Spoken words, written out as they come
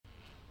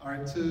All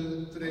right,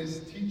 today's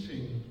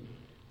teaching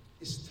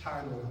is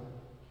titled,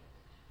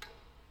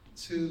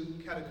 To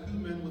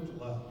Catechumen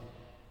with Love.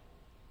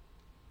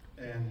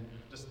 And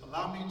just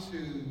allow me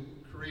to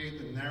create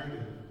the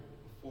narrative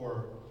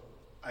before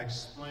I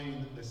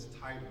explain this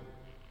title.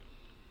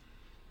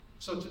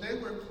 So today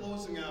we're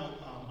closing out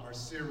our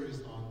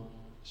series on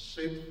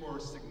Shaped for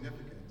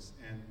Significance,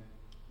 and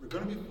we're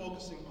going to be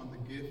focusing on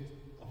the gift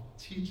of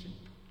teaching.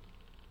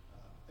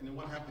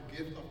 Anyone have the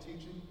gift of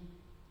teaching?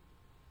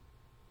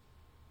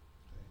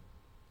 Okay.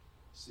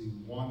 See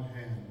one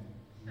hand,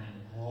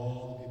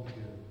 all the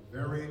people here.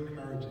 Very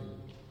encouraging.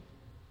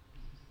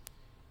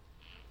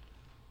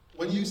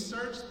 When you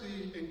search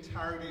the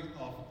entirety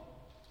of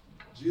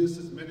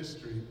Jesus'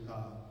 ministry,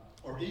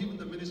 or even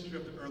the ministry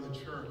of the early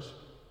church,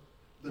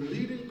 the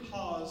leading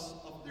cause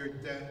of their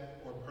death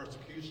or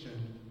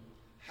persecution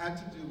had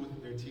to do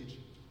with their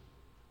teaching.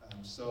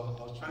 So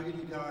I was trying to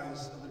get you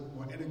guys a little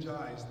more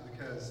energized,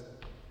 because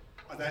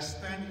as I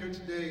stand here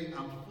today,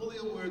 I'm fully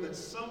aware that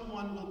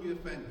someone will be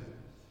offended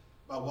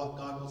by what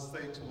God will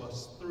say to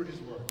us through His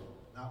Word,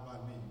 not by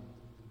me,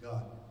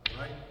 God,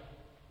 right?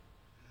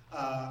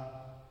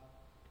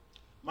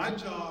 My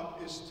job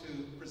is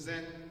to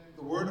present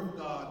the Word of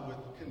God with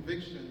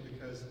conviction,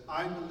 because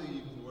I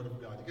believe in the Word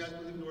of God. You guys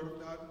believe in the Word of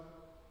God?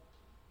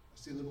 I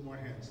see a little more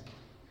hands.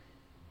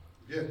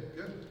 Good,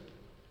 good.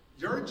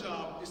 Your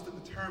job is to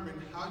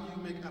determine how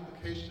you make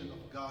application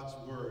of God's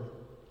Word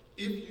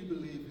if you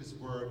believe His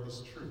Word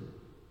is true.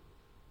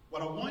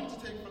 What I want you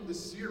to take from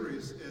this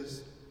series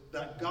is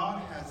that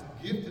God has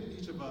gifted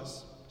each of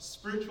us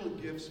spiritual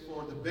gifts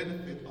for the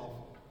benefit of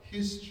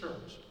His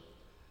church.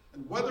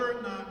 And whether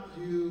or not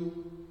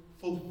you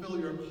fulfill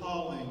your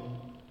calling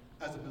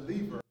as a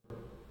believer,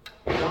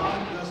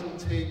 God doesn't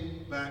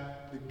take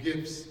back the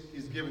gifts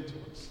He's given to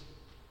us.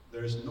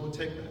 There's no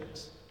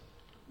takebacks.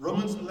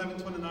 Romans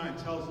 11:29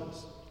 tells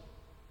us,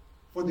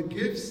 "For the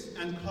gifts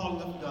and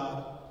calling of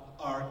God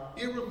are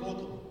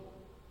irrevocable."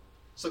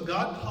 So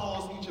God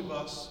calls each of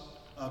us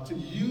to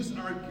use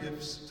our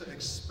gifts to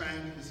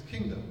expand His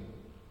kingdom.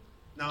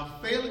 Now,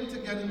 failing to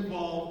get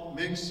involved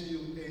makes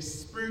you a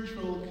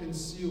spiritual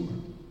consumer.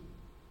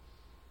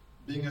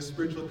 Being a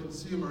spiritual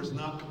consumer is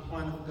not the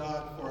plan of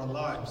God for our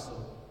lives.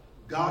 So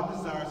God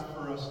desires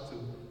for us to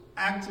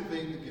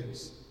activate the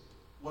gifts.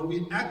 When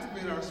we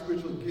activate our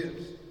spiritual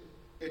gifts,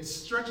 it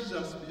stretches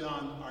us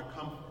beyond our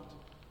comfort.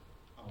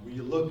 We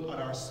look at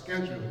our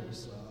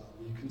schedules.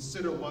 We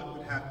consider what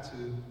we'd have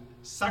to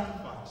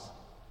sacrifice.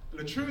 And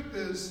the truth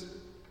is,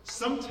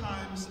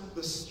 sometimes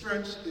the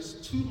stretch is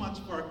too much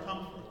for our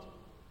comfort.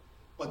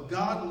 But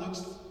God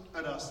looks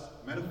at us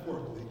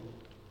metaphorically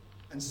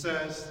and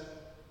says,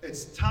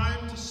 it's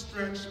time to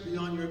stretch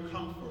beyond your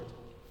comfort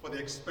for the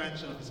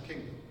expansion of His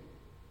kingdom.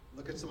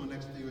 Look at someone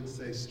next to you and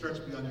say,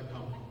 stretch beyond your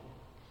comfort.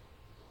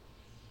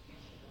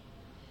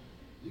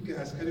 You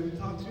guys can't even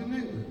talk to your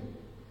neighbor.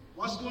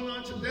 What's going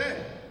on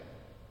today?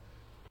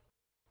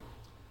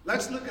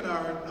 Let's look at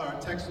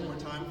our text one more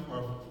time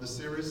for the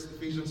series,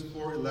 Ephesians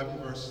 4:11,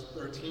 verse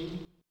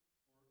 13.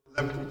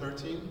 11 through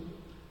 13.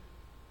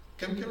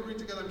 Can we read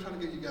together? I'm trying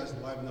to get you guys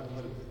livened up a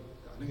little bit.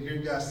 I didn't hear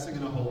you guys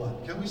singing a whole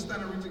lot. Can we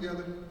stand and read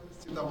together?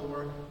 See if that will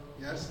work.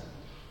 Yes?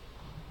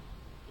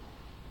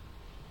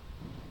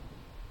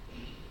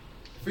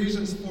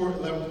 Ephesians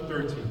 4:11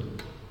 through 13.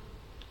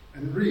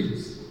 And it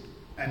reads,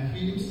 "And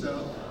He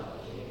Himself,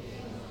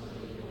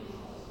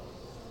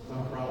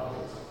 some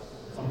prophets,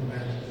 some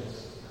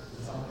evangelists,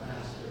 and some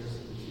pastors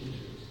and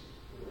teachers,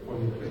 for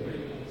the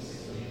equipping of the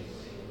saints,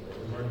 the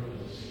work of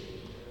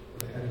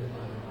the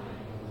edifying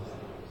of the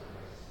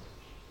lives,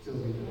 till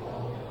we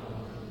all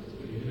come to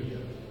the unity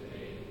of the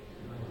faith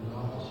and the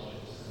knowledge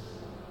of the Son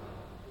of God,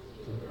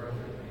 to the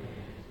perfect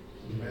man,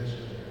 to the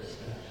measure of the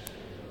stature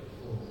of the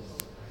fullness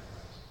of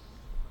Christ."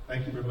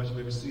 Thank you very much. You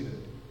may be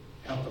seated.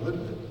 Help a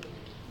little bit.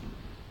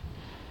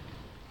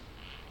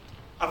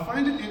 I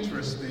find it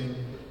interesting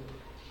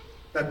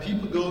that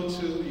people go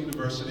to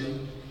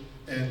university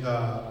and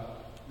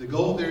they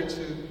go there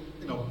to,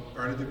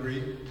 earn a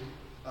degree.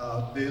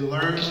 They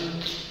learn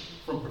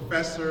from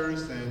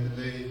professors, and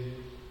they,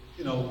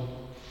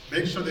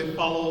 make sure they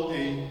follow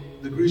a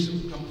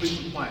degree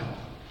completion plan.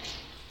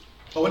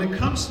 But when it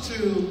comes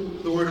to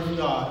the Word of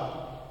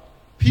God,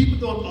 people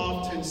don't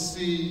often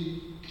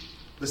see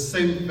the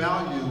same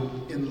value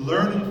in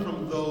learning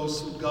from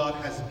those who God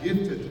has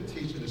gifted to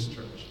teach in His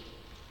church.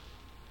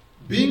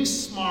 Being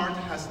smart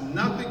has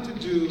nothing to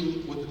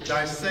do with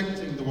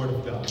dissecting the Word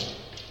of God.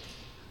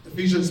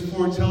 Ephesians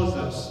 4 tells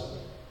us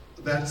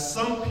that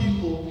some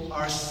people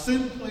are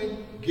simply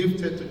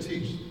gifted to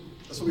teach.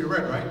 That's what we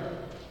read, right?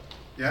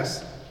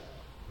 Yes?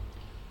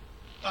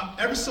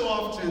 Every so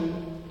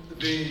often,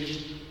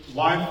 the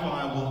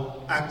Wi-Fi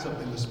will act up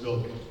in this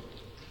building.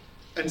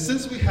 And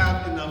since we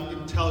have enough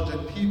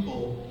intelligent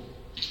people,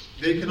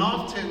 they can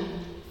often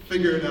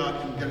figure it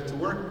out and get it to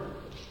work.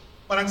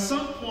 But at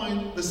some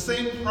point, the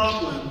same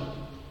problem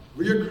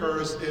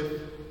reoccurs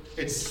if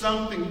it's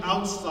something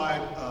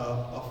outside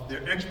of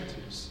their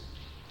expertise.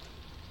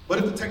 But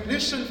if the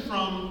technician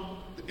from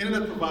the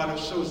internet provider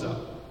shows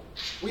up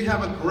we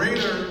have a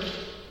greater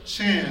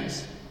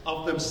chance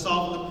of them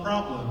solving the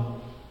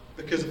problem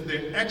because of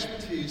their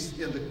expertise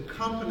in the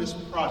company's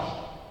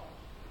product.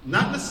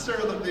 Not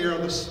necessarily that they are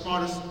the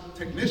smartest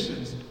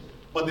technicians,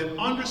 but they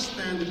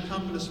understand the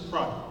company's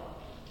product.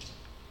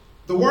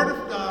 The Word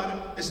of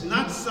God is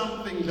not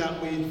something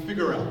that we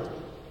figure out.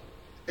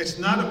 It's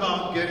not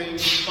about getting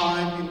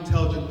 5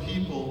 intelligent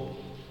people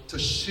to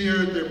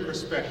share their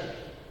perspective.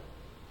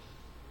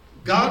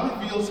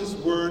 God reveals His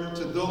Word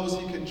to those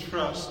He can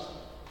trust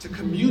to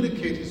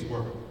communicate His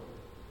Word.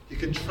 He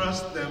can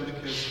trust them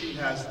because He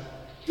has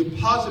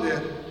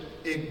deposited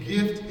a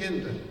gift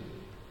in them.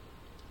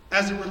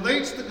 As it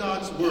relates to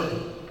God's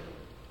Word,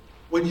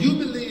 when you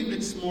believe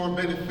it's more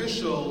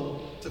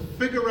beneficial to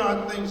figure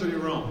out things on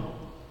your own,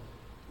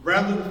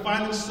 rather than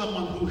finding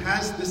someone who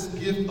has this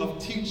gift of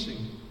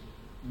teaching,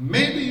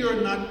 maybe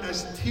you're not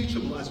as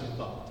teachable as you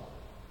thought.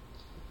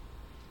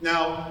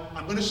 Now,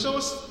 I'm going to show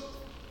us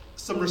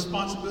some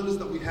responsibilities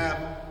that we have,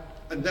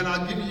 and then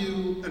I'll give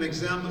you an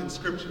example in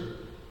Scripture.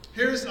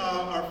 Here's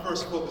our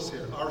first focus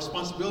here, our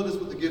responsibilities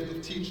with the gift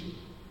of teaching.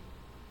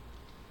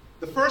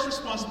 The first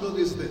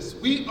responsibility is this: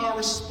 we are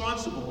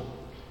responsible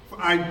for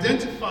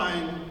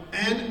identifying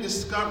and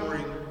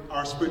discovering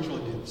our spiritual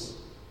gifts.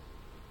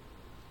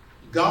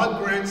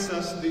 God grants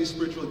us these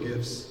spiritual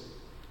gifts.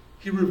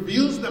 He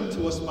reveals them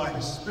to us by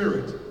His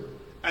Spirit,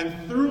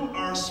 and through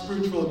our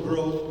spiritual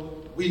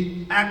growth,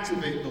 we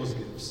activate those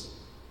gifts.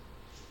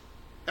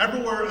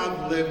 Everywhere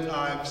I've lived,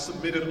 I've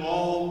submitted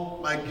all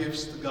my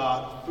gifts to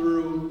God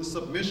through the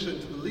submission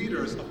to the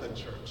leaders of that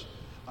church.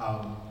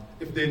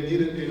 If they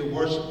needed a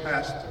worship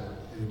pastor,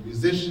 a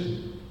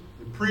musician,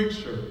 a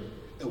preacher,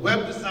 a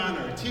web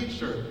designer, a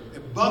teacher, a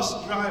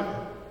bus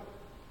driver,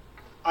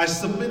 I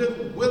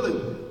submitted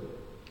willingly.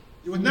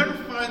 You would never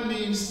find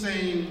me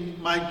saying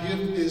my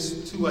gift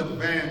is too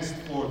advanced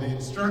for the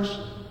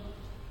instruction.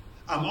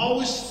 I'm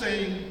always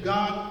saying,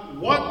 God,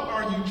 what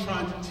are you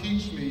trying to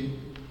teach me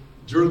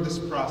during this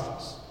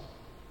process?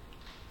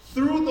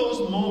 Through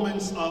those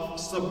moments of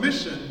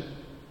submission,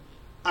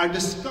 I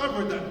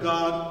discovered that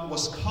God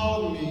was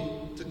calling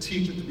me to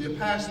teach and to be a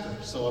pastor,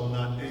 so I'm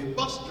not a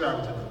bus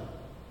driver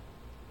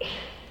today.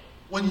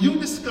 When you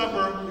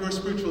discover your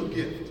spiritual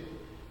gift,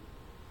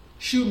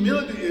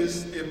 humility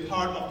is a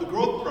part of the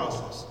growth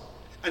process,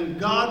 and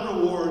God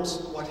rewards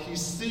what He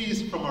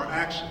sees from our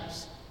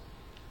actions.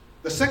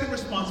 The second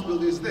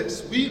responsibility is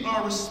this: we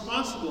are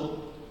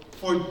responsible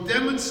for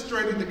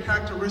demonstrating the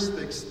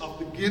characteristics of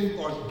the gift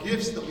or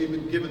gifts that we've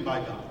been given by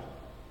God.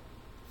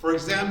 For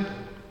example,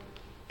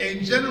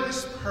 a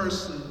generous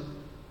person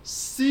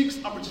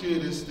seeks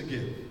opportunities to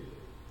give.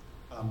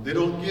 They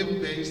don't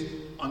give based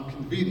on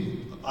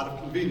out of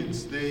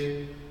convenience.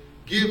 They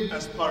give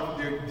as part of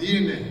their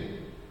DNA.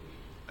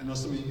 I know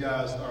some of you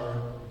guys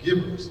are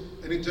givers.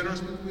 Any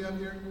generous people we have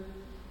here?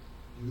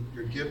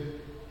 Your gift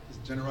is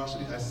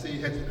generosity. I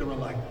see heads going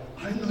like,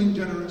 I know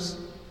you're generous.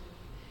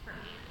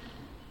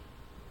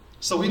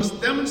 So we must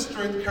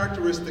demonstrate the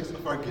characteristics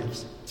of our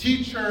gifts.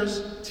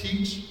 Teachers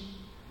teach,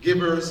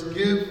 givers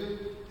give,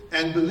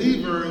 and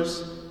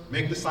believers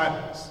make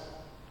disciples.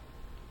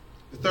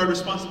 The third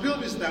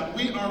responsibility is that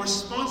we are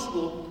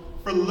responsible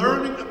for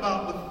learning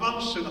about the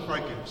function of our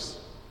gifts.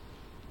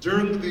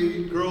 During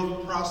the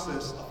growth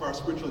process of our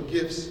spiritual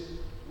gifts,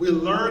 we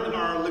learn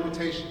our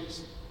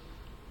limitations.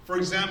 For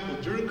example,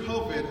 during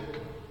COVID,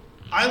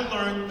 I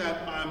learned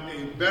that I'm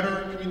a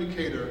better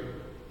communicator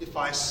if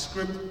I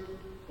script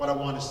what I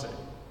want to say.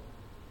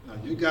 Now,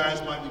 you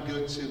guys might be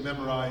good to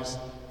memorize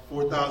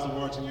 4,000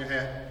 words in your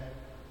head.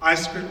 I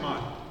script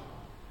mine.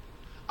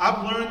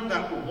 I've learned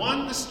that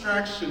one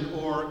distraction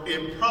or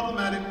a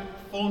problematic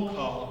phone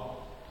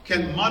call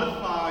can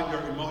modify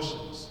your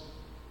emotions,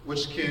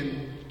 which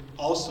can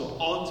also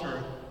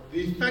alter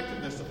the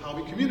effectiveness of how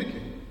we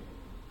communicate.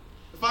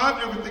 If I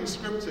have everything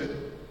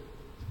scripted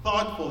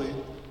thoughtfully,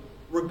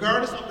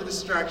 regardless of the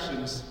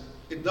distractions,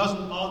 it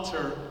doesn't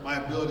alter my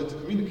ability to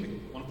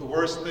communicate. One of the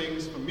worst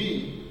things for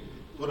me,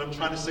 when I'm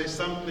trying to say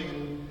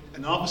something,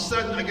 and all of a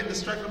sudden I get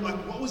distracted, I'm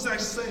like, what was I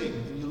saying?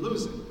 And you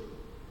lose it.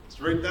 It's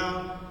written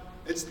down,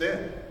 it's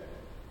there.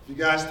 If you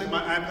guys take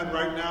my iPad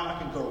right now, I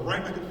can go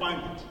right back and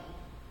find it.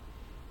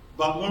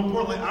 But more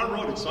importantly, I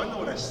wrote it, so I know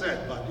what I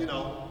said, but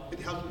it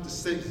helps me to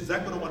say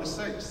exactly what I want to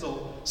say.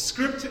 So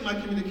scripting my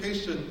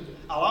communication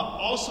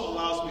also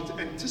allows me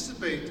to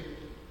anticipate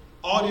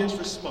audience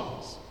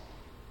response.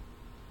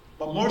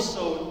 But more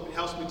so, it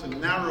helps me to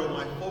narrow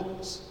my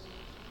focus.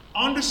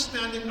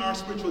 Understanding our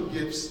spiritual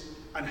gifts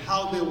and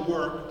how they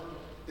work,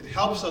 it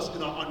helps us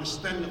in our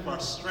understanding of our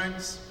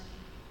strengths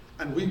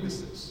and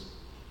weaknesses.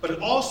 But it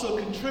also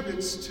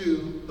contributes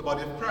to the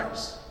body of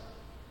Christ.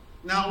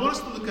 Now, I want us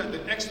to look at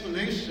the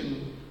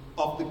explanation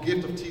of the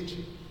gift of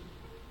teaching.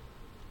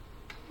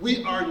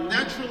 We are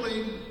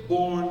naturally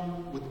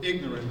born with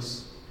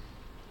ignorance,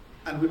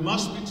 and we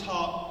must be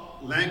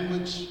taught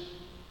language,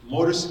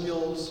 motor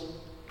skills,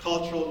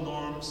 cultural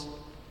norms,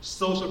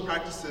 social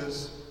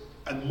practices,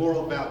 and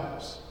moral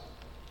values.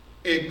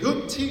 A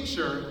good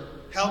teacher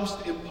helps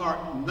to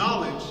impart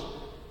knowledge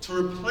to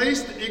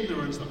replace the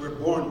ignorance that we're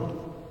born with.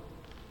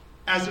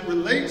 as it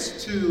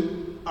relates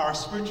to our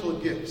spiritual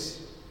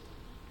gifts,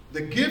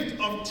 the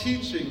gift of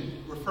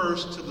teaching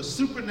refers to the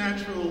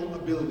supernatural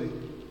ability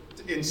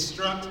to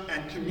instruct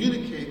and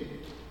communicate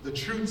the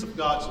truths of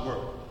God's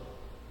Word.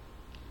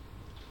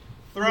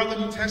 Throughout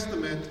the New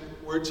Testament,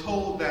 we're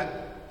told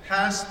that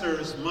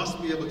pastors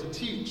must be able to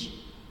teach,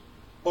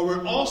 but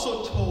we're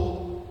also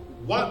told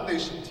what they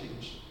should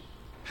teach.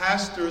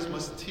 Pastors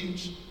must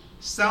teach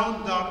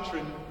sound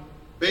doctrine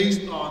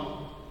based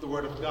on the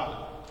Word of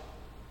God.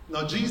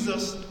 Now,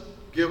 Jesus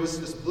gave us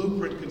this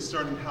blueprint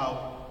concerning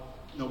how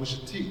we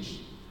should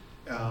teach.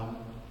 I'm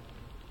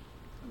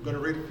going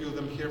to read a few of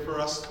them here for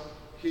us.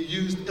 He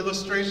used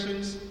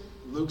illustrations,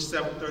 Luke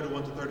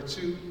 7:31 to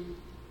 32.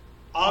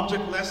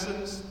 Object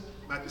lessons,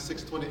 Matthew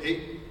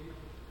 6:28.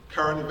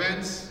 Current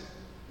events,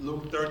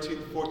 Luke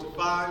 13:4 to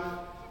 5.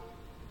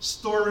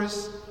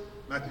 Stories,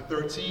 Matthew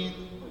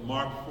 13, or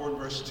Mark 4 and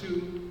verse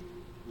 2.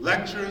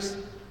 Lectures,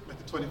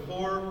 Matthew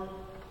 24.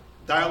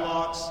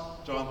 Dialogues,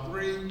 John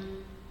 3.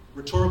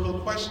 Rhetorical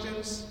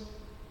questions,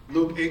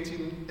 Luke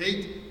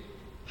 18:8.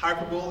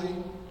 Hyperbole,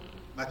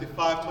 Matthew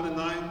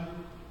 5:29.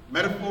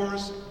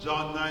 Metaphors,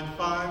 John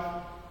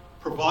 9:5.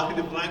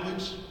 Provocative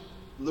language,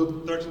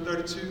 Luke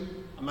 13:32.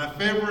 And my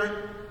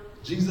favorite,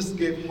 Jesus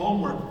gave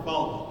homework for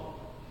follow-up.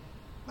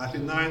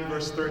 Matthew 9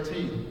 verse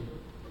 13.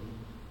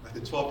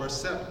 Matthew 12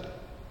 verse 7.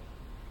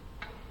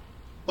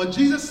 But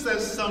Jesus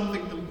says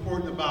something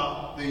important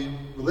about the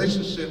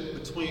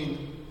relationship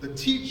between the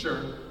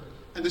teacher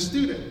and the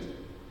student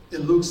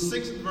in Luke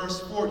 6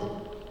 verse 40.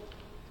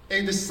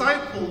 A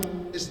disciple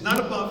is not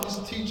above his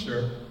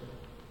teacher,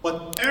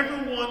 but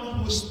everyone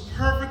who is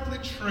perfectly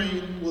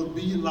trained will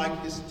be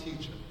like his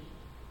teacher.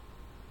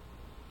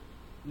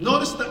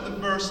 Notice that the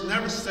verse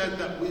never said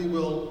that we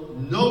will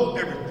know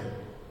everything,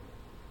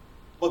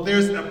 but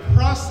there's a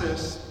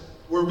process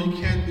where we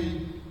can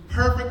be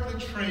perfectly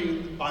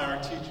trained by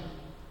our teacher.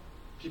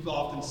 People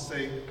often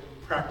say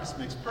practice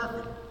makes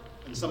perfect,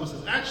 and someone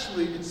says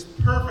actually it's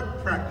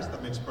perfect practice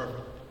that makes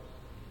perfect.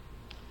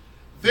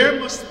 There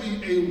must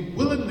be a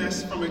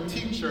willingness from a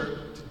teacher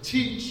to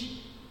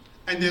teach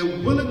and a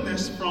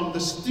willingness from the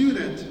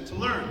student to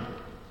learn.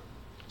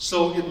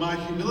 So in my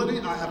humility,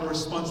 I have a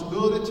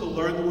responsibility to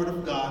learn the Word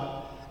of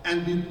God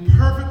and be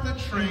perfectly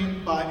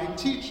trained by a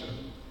teacher.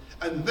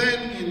 And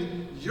then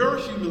in your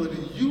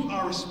humility, you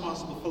are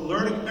responsible for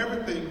learning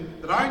everything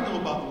that I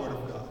know about the Word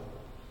of God.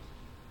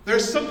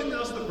 There's something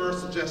else the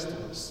verse suggests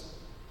to us.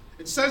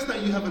 It says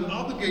that you have an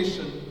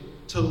obligation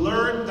to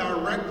learn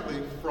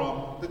directly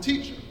from the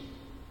teacher.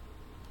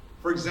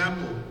 For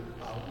example,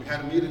 we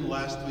had a meeting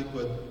last week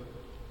with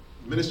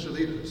ministry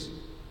leaders,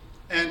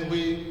 and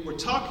we were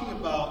talking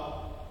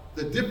about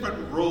the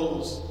different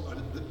roles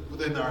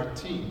within our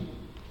team.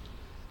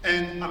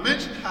 And I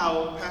mentioned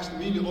how Pastor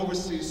Mimi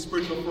oversees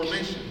spiritual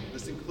formation.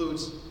 This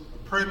includes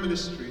a prayer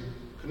ministry,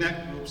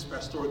 connect groups,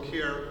 pastoral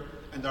care,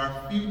 and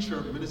our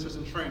future ministers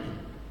in training.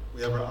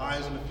 We have our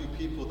eyes on a few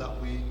people that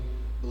we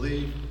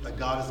believe that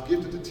God has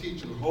gifted to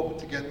teach, and we're hoping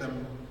to get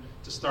them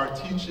to start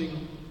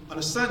teaching on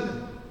a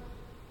Sunday.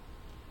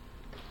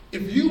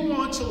 If you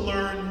want to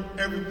learn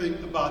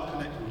everything about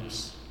connect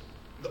groups,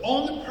 the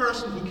only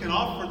person who can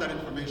offer that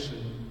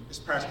information is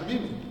Pastor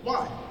Mimi.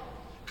 Why?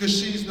 Because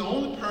she's the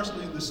only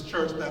person in this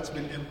church that's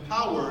been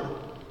empowered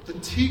to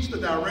teach the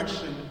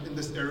direction in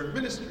this area of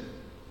ministry.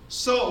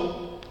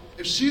 So,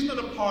 if she's not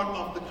a part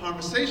of the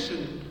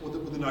conversation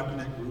within our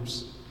connect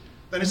groups,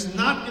 then it's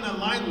not in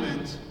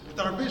alignment with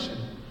our vision.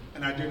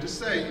 And I dare to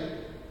say,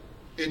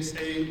 it's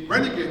a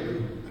renegade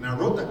group, and I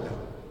wrote that down.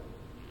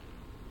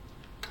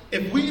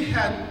 If we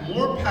had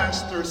more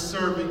pastors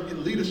serving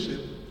in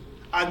leadership,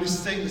 I'd be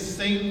saying the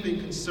same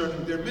thing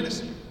concerning their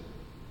ministry.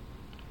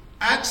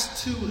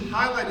 Acts 2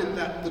 highlighted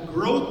that the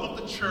growth of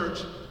the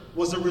church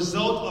was a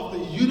result of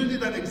the unity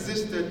that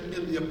existed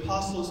in the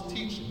apostles'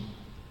 teaching.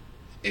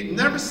 It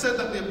never said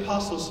that the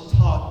apostles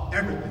taught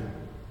everything,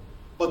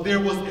 but there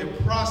was a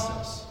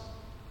process.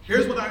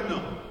 Here's what I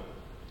know.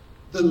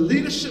 The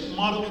leadership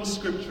model in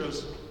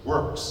scriptures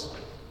works.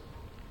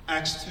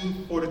 Acts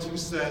 2:42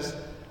 says,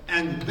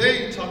 and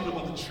they, talking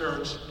about the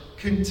church,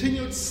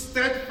 continued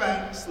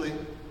steadfastly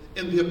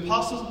in the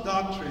apostles'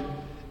 doctrine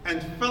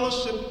and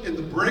fellowship in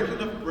the breaking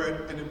of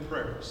bread and in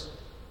prayers.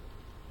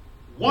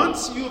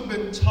 Once you have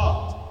been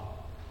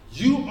taught,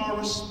 you are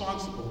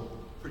responsible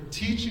for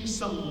teaching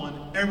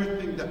someone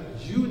everything that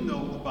you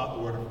know about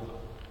the Word of God.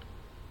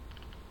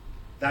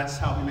 That's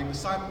how we make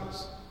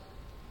disciples.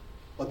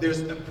 But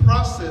there's a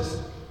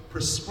process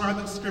prescribed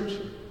in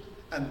Scripture,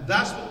 and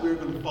that's what we're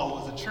going to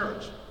follow as a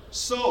church.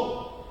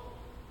 So,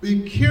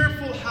 be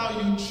careful how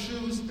you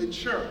choose a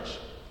church,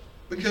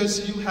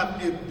 because you have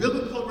a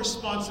biblical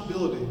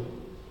responsibility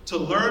to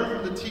learn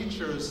from the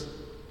teachers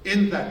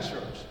in that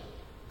church.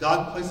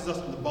 God places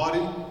us in the body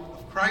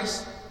of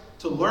Christ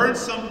to learn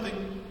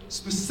something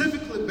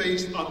specifically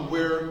based on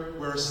where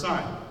we're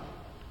assigned.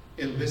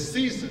 In this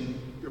season,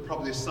 you're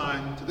probably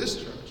assigned to this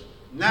church.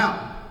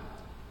 Now,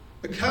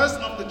 because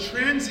of the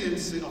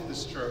transiency of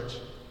this church,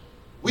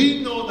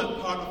 we know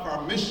that part of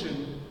our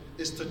mission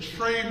is to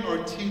train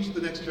or teach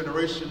the next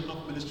generation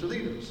of ministry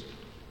leaders.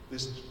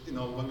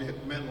 When we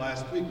met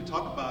last week, we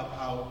talked about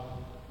how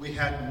we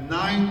had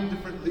 9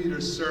 different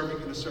leaders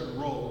serving in a certain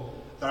role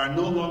that are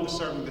no longer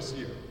serving this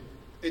year.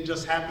 It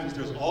just happens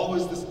there's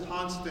always this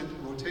constant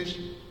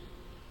rotation.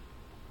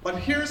 But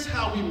here's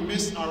how we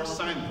miss our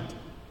assignment.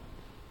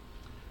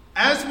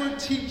 As we're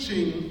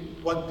teaching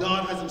what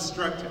God has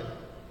instructed,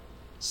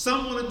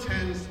 someone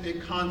attends a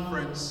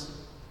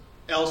conference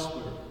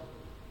elsewhere,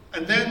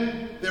 and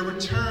then they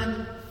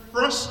return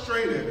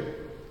frustrated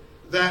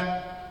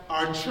that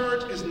our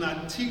church is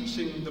not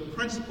teaching the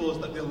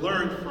principles that they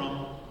learned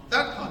from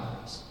that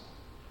conference.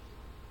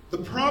 The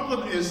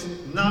problem is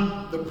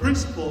not the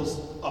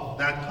principles of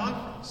that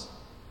conference.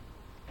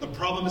 The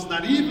problem is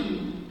not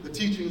even the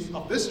teachings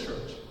of this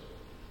church.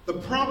 The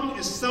problem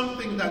is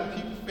something that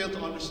people fail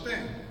to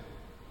understand.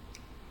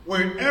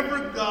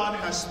 Wherever God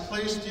has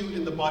placed you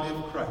in the body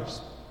of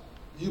Christ,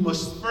 you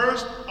must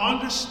first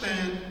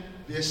understand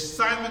the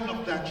assignment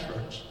of that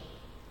church.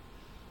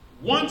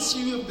 Once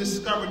you have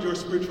discovered your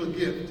spiritual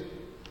gift,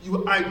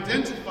 you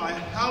identify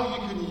how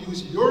you can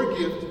use your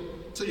gift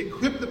to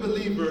equip the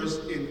believers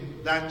in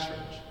that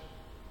church.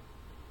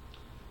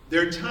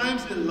 There are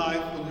times in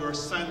life when your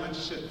assignment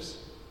shifts,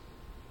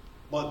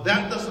 but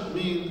that doesn't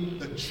mean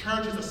the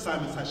church's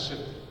assignments have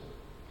shifted.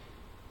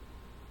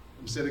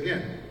 Let me say it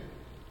again.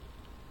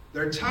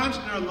 There are times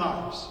in our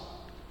lives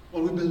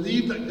when we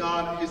believe that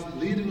God is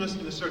leading us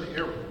in a certain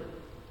area,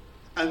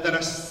 and that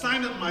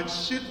assignment might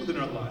shift within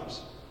our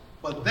lives.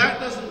 But that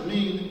doesn't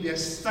mean the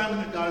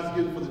assignment that God has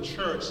given for the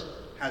church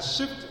has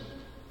shifted.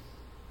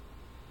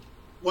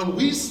 When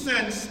we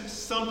sense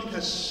something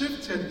has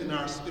shifted in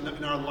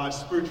our lives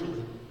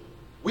spiritually,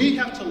 we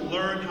have to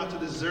learn how to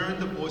discern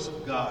the voice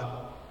of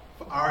God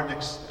for our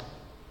next step.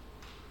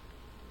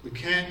 We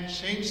can't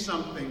change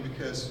something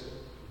because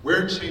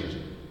we're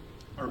changing.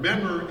 I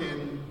remember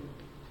in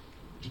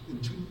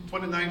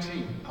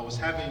 2019, I was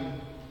having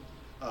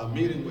a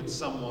meeting with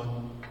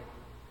someone,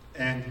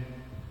 and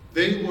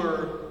they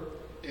were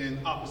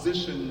in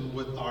opposition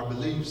with our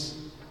beliefs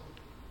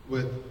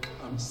with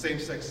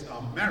same-sex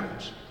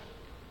marriage.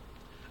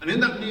 And in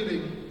that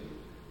meeting,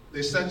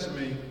 they said to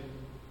me,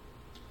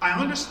 I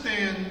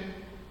understand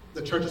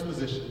the church's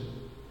position,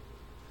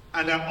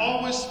 and I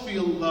always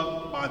feel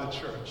loved by the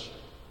church.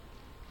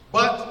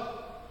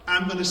 But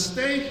I'm going to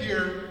stay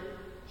here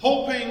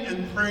hoping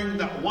and praying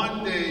that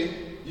one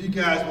day you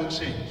guys will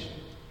change.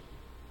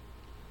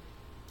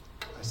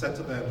 I said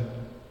to them,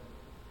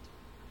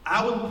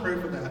 I wouldn't pray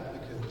for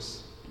that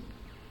because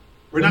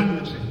we're not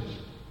going to change.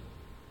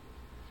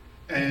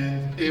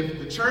 And if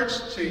the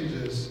church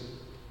changes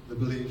the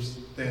beliefs,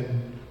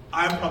 then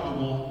I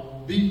probably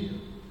won't be here.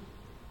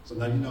 So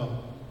now you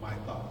know my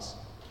thoughts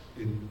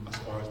as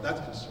far as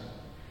that's concerned.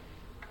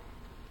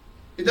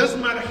 It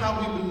doesn't matter how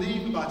we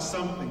believe about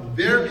something.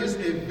 There is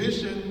a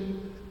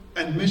vision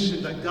and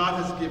mission that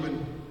God has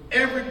given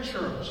every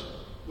church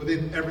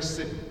within every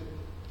city.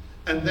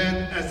 And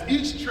then as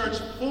each church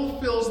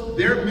fulfills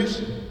their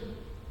mission,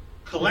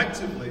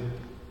 collectively,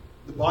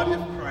 the body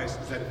of Christ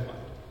is edified.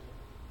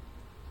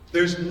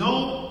 There's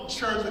no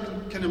church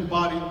that can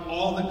embody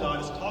all that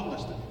God is calling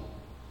us to do.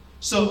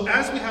 So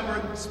as we have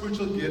our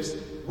spiritual gifts,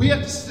 we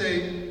have to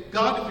say,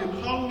 God, if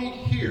you're calling me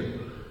here,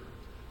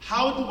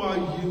 how do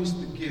I use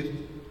the gift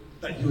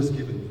that you have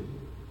given me?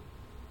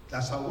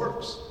 That's how it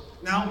works.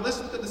 Now, let's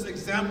look at this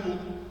example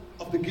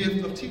of the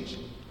gift of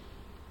teaching.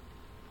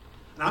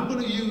 And I'm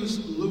going to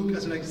use Luke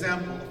as an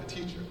example of a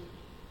teacher.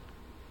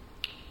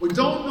 We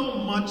don't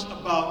know much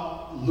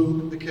about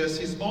Luke because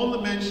he's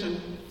only mentioned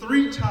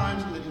 3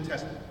 times in the New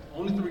Testament.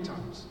 Only 3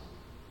 times.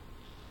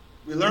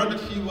 We learn that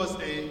he was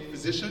a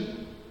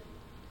physician.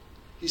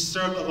 He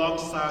served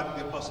alongside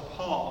the Apostle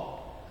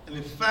Paul. And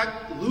in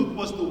fact, Luke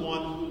was the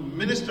one who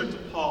ministered to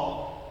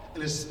Paul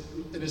in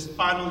his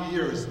final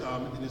years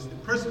in his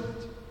imprisonment.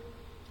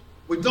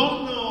 We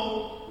don't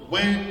know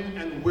when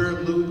and where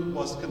Luke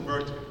was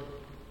converted.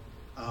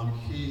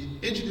 He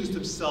introduced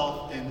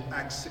himself in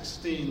Acts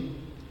 16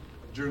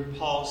 during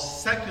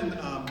Paul's second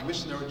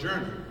missionary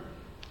journey.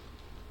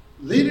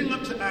 Leading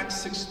up to Acts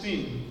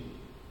 16,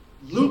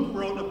 Luke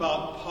wrote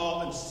about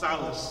Paul and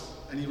Silas,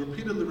 and he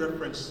repeatedly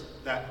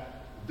referenced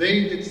that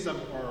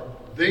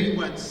they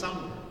went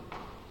somewhere.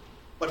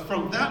 But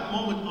from that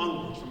moment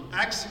onwards, from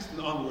Acts 16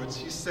 onwards,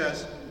 he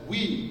says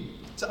we,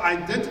 to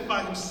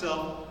identify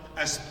himself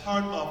as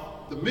part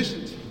of the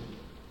mission team.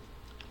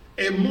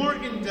 A more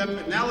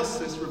in-depth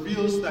analysis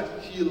reveals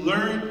that he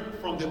learned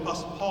from the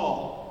Apostle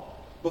Paul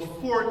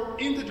before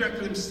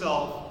interjecting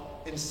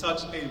himself in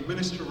such a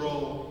ministry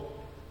role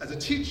as a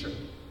teacher.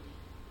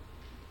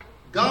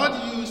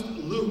 God used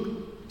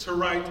Luke to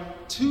write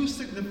 2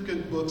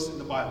 significant books in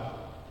the Bible.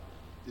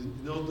 You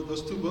know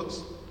those 2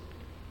 books?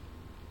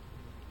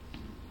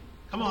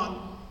 Come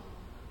on.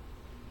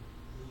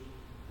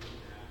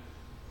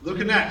 Luke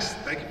and Acts.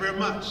 Thank you very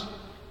much.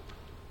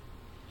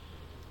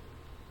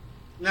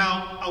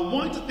 Now, I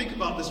want to think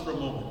about this for a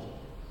moment.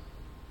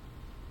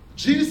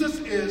 Jesus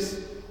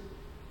is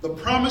the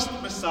promised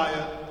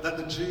Messiah that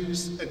the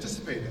Jews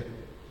anticipated.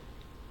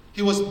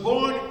 He was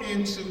born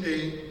into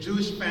a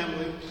Jewish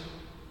family.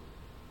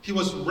 He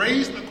was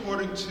raised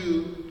according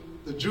to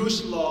the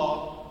Jewish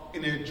law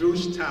in a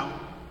Jewish town.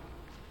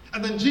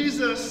 And then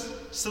Jesus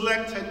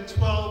selected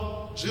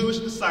 12 Jewish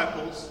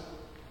disciples,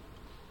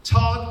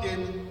 taught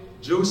in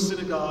Jewish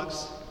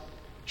synagogues,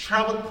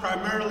 traveled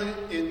primarily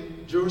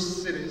in Jewish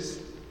cities,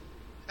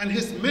 and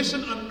his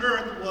mission on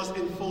earth was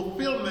in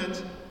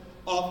fulfillment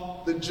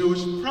of the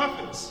Jewish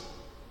prophets.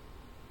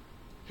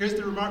 Here's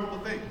the remarkable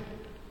thing.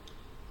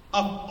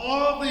 Of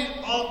all the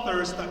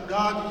authors that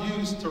God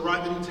used to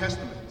write the New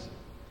Testament,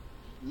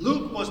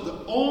 Luke was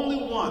the only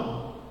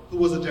one who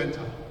was a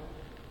Gentile.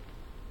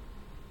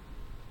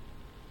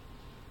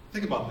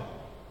 Think about that.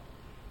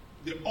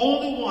 The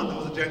only one that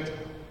was a Gentile.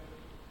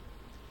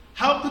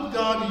 How could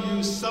God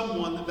use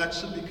someone that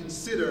should be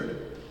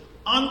considered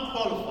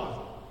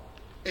unqualified,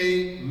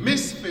 a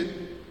misfit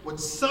with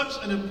such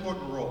an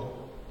important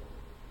role?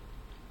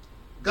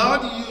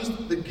 God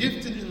used the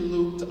gifting in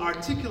Luke to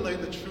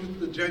articulate the truth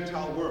to the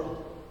Gentile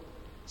world.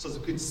 So as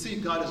you can see,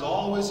 God is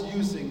always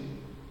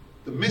using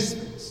the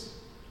misfits.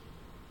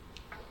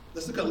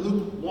 Let's look at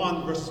Luke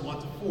 1, verses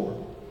 1 to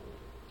 4.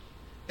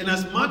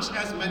 Inasmuch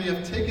as many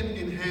have taken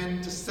in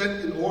hand to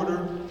set in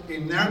order a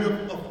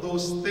narrative of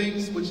those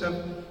things which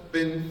have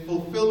been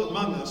fulfilled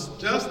among us,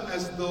 just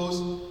as those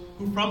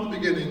who from the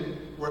beginning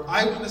were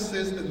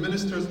eyewitnesses and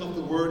ministers of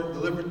the word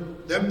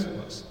delivered them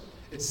to us,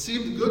 it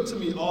seemed good to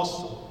me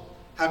also,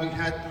 having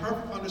had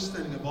perfect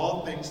understanding of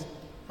all things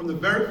from the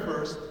very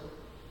first,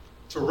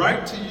 to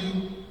write to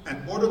you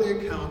an orderly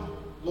account,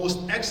 most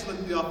excellent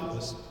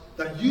Theophilus,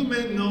 that you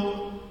may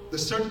know the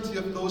certainty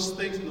of those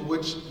things in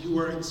which you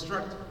were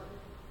instructed.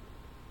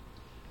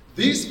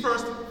 These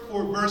first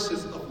 4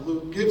 verses of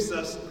Luke gives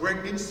us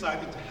great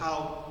insight into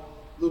how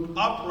Luke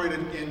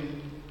operated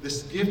in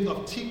this gift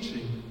of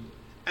teaching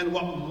and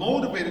what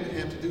motivated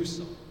him to do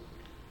so.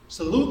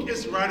 So Luke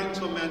is writing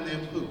to a man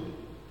named who?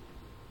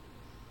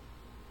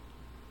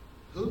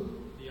 Who?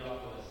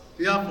 Theophilus.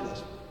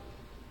 Theophilus.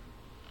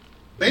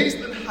 Based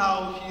on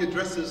how he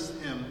addresses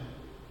him,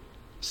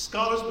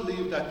 scholars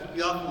believe that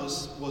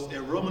Theophilus was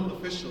a Roman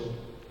official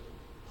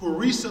who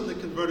recently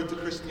converted to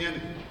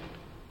Christianity.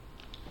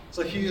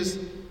 So he is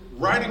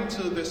writing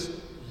to this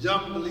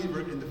young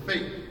believer in the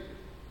faith.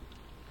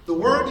 The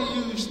word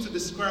he used to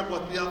describe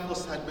what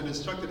Theophilus had been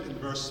instructed in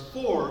verse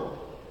 4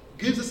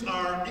 gives us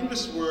our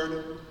English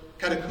word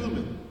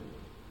catechumen,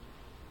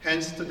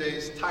 hence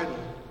today's title,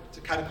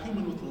 to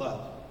catechumen with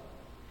love.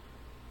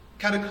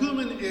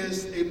 Catechumen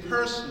is a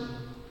person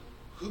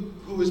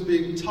who is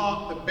being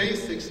taught the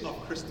basics of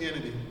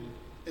Christianity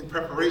in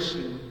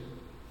preparation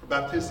for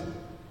baptism.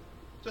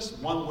 Just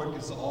one word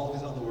gives all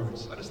these other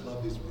words. I just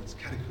love these words,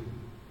 catechumen.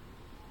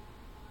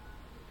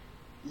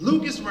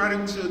 Luke is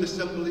writing to this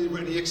young believer,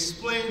 and he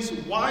explains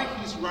why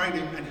he's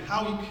writing and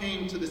how he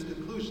came to this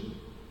conclusion.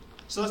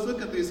 So let's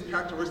look at these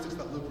characteristics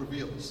that Luke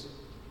reveals.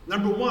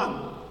 Number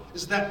 1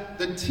 is that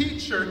the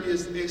teacher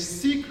is a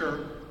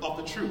seeker of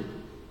the truth.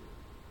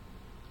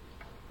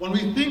 When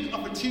we think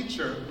of a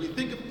teacher, we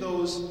think of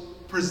those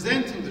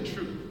presenting the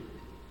truth.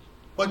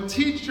 But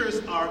teachers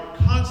are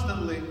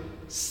constantly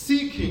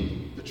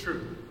seeking the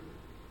truth.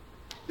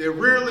 They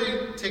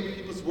rarely take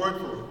people's word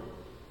for it.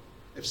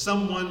 If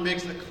someone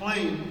makes a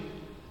claim,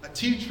 a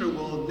teacher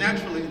will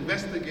naturally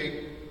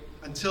investigate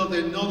until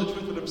they know the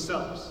truth for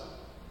themselves.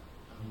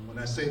 When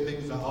I say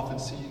things, I often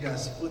see you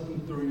guys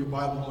flipping through your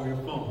Bible or your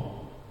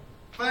phone.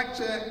 Fact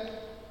check.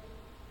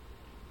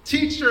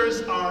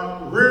 Teachers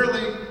are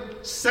rarely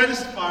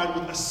satisfied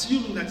with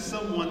assuming that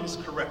someone is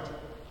correct.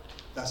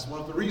 That's one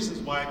of the reasons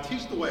why I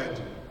teach the way I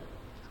do.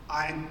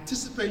 I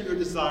anticipate your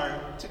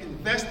desire to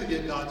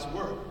investigate God's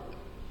word.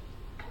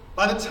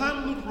 By the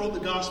time Luke wrote the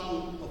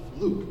Gospel of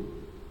Luke,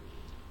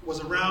 it was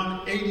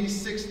around AD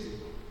 60.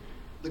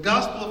 The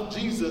gospel of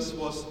Jesus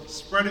was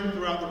spreading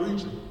throughout the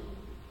region.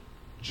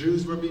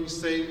 Jews were being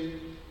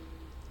saved.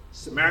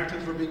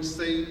 Samaritans were being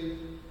saved.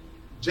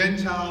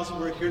 Gentiles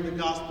were hearing the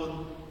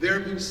gospel. They're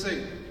being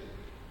saved.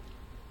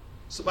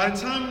 So by the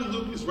time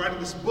Luke is writing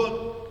this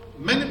book,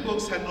 many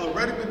books had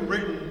already been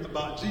written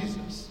about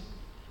Jesus.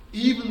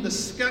 Even the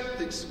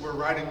skeptics were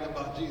writing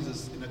about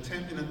Jesus in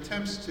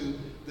attempts to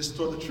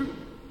distort the truth.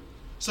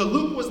 So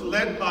Luke was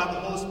led by the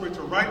Holy Spirit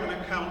to write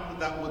an account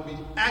that would be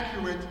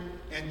accurate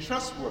and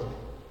trustworthy.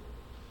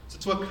 So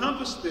to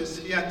accomplish this,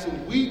 he had to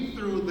weed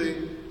through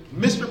the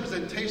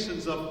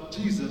misrepresentations of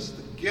Jesus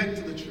to get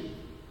to the truth.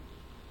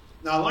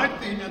 Now, I like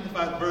the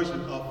Amplified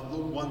version of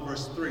Luke 1,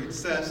 verse 3. It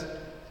says,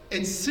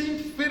 "It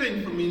seemed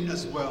fitting for me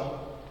as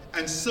well,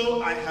 and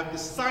so I have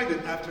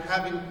decided, after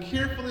having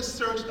carefully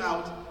searched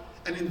out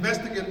and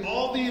investigated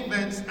all the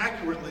events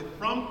accurately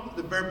from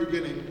the very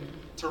beginning,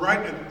 to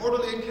write an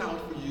orderly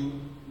account for you,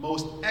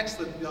 most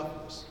excellent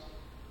Theophilus."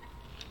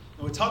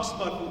 Now, he talks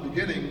about from the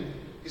beginning,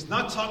 he's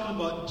not talking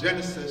about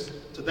Genesis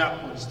to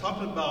that point. He's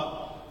talking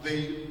about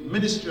the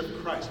ministry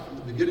of Christ from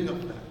the beginning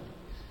of that.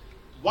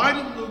 Why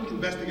did Luke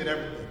investigate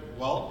everything?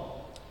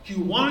 Well, he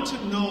wanted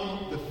to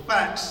know the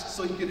facts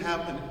so he could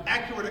have an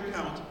accurate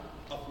account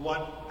of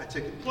what had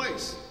taken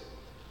place.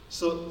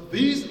 So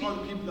these are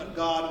the people that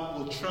God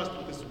will trust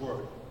with his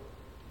word.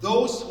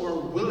 Those who are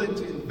willing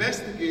to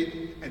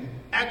investigate an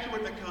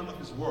accurate account of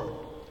his word.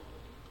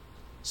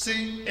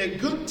 See, a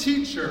good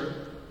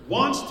teacher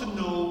wants to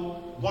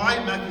know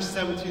why Matthew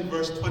 17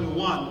 verse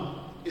 21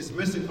 is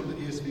missing from the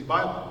ESV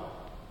Bible.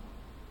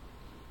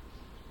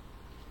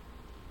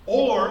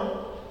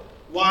 Or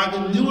why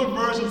the newer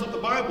versions of the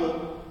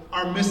Bible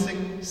are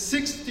missing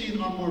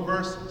 16 or more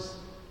verses.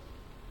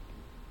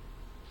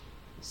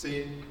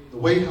 See, the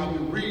way how we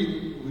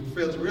read, we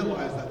fail to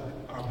realize that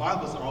our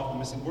Bibles are often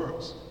missing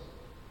words.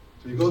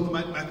 So you go to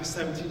Matthew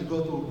 17, you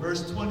go through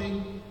verse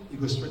 20, you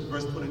go straight to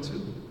verse 22.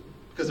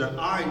 Because our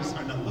eyes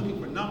are not looking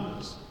for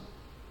numbers.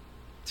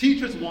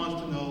 Teachers want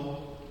to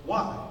know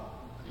why.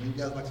 And you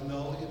guys like to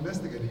know,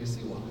 investigate, you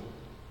see why.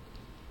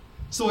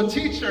 So a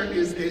teacher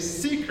is a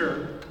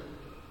seeker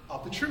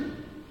of the truth.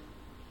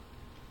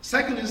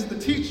 Second is the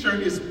teacher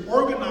is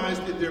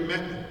organized in their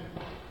method.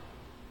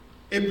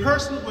 A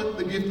person with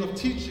the gift of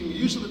teaching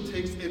usually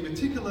takes a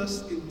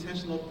meticulous,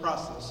 intentional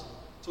process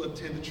to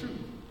obtain the truth.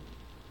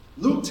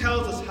 Luke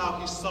tells us how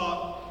he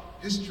saw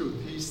his truth.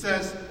 He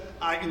says,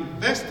 I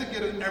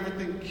investigated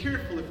everything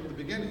carefully from the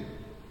beginning.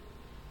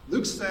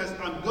 Luke says,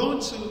 I'm going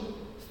to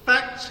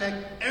fact check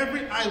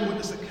every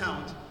eyewitness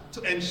account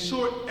to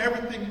ensure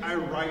everything I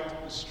write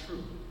is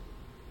true.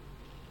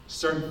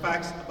 Certain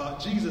facts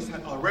about Jesus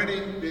had already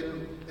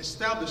been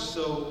established,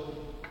 so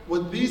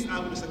with these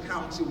eyewitness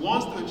accounts, he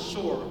wants to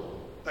ensure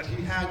that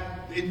he had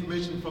the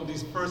information from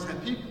these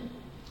first-hand people.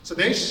 So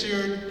they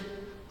shared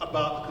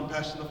about the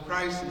compassion of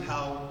Christ and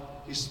how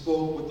he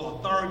spoke with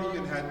authority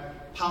and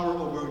had power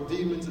over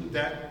demons and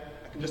death.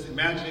 I can just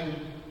imagine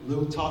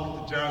Luke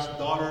talking to Jairus'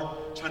 daughter,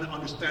 trying to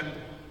understand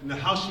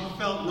how she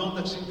felt, knowing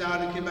that she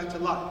died and came back to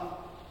life.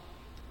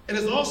 It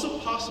is also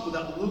possible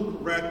that Luke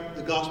read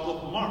the Gospel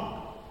of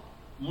Mark.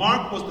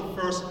 Mark was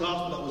the first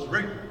Gospel that was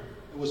written.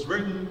 It was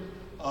written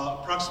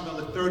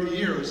approximately 30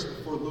 years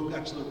before Luke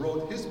actually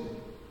wrote his book.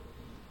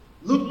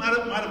 Luke might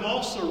have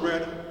also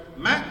read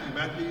Matthew.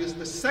 Matthew is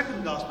the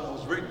second Gospel that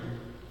was written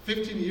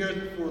 15 years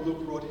before Luke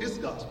wrote his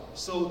Gospel.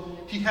 So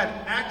he had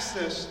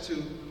access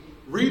to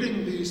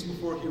reading these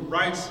before he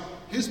writes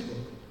his book.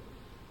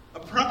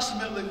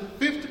 Approximately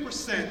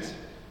 50%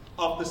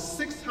 of the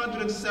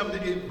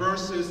 678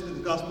 verses in the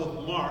Gospel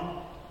of Mark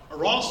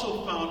are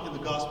also found in the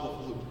Gospel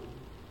of Luke.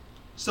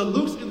 So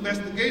Luke's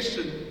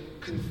investigation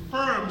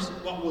confirms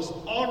what was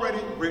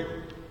already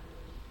written.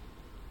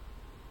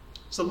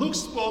 So Luke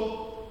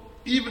spoke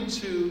even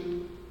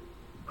to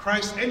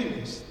Christ's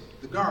enemies,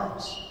 the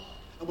guards.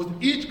 And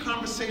with each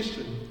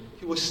conversation,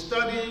 he was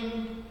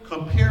studying,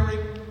 comparing,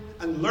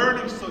 and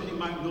learning so he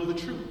might know the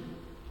truth.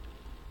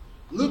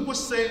 Luke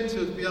was saying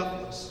to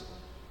Theophilus,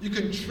 you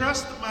can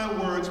trust my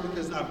words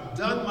because I've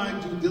done my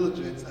due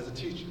diligence as a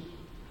teacher.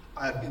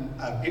 I've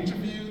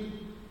interviewed,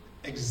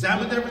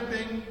 examined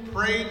everything,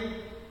 prayed,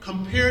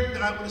 compared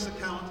the eyewitness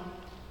account,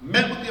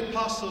 met with the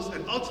apostles,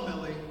 and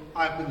ultimately,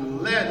 I've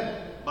been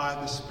led by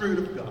the Spirit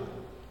of God.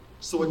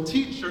 So a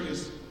teacher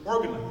is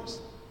organized.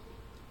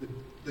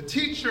 The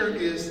teacher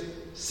is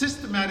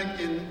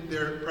systematic in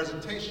their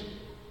presentation.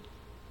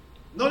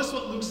 Notice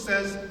what Luke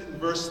says in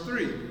verse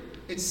 3.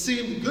 It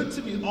seemed good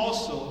to me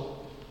also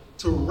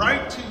to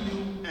write to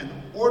you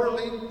an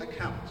orderly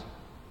account.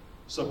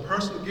 So a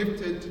person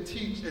gifted to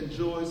teach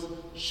enjoys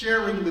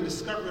sharing the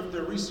discovery of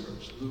their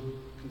research. Luke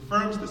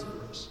confirms this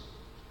verse.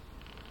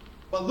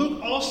 But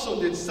Luke also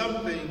did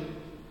something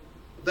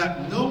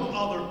that no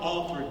other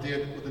author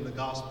did within the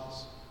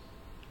Gospels.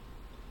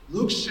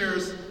 Luke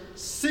shares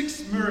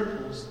 6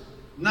 miracles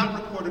not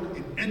recorded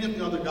in any of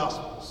the other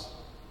Gospels.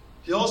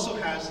 He also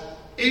has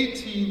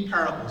 18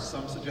 parables.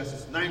 Some suggest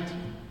it's 19.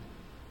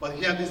 But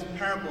he had these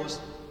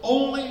parables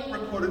only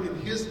recorded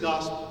in his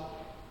Gospel.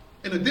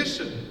 In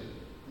addition,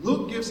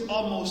 Luke gives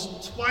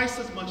almost twice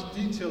as much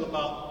detail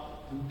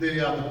about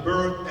the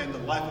birth and the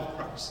life of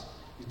Christ.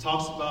 He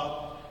talks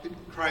about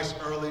Christ's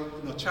early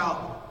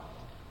childhood.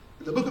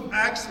 In the book of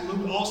Acts,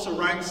 Luke also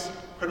writes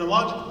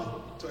chronologically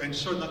to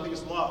ensure nothing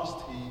is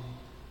lost. He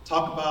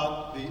talks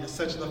about the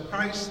ascension of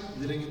Christ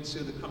leading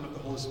into the coming of the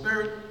Holy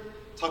Spirit,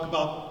 talk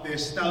about the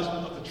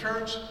establishment of the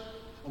church,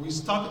 and he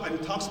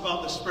talks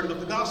about the spreading of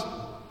the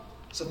gospel.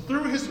 So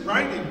through his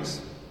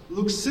writings,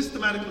 Luke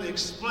systematically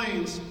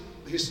explains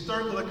the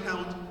historical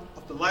account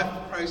of the life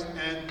of Christ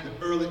and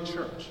the early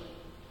church.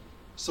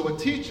 So a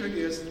teacher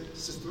is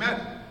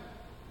systematic.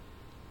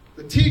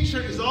 The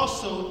teacher is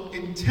also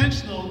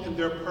intentional in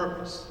their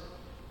purpose.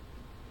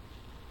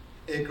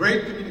 A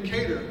great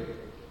communicator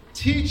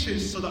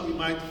teaches so that we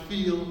might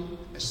feel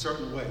a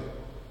certain way.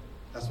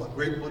 That's what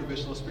great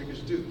motivational speakers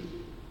do.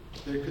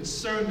 They're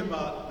concerned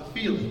about the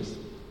feelings.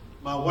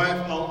 My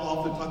wife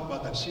often talks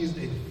about that. She's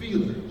a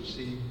feeler.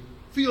 She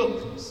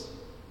feels things.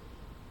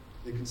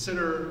 They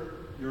consider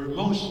your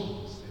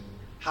emotions and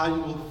how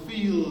you will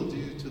feel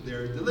due to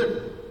their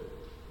delivery.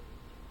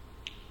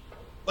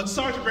 But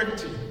sorry to break it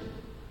to you.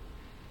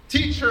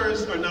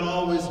 Teachers are not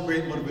always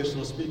great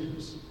motivational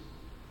speakers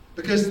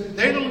because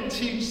they don't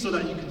teach so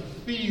that you can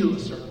feel a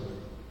certain way.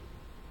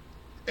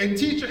 A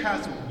teacher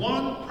has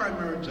one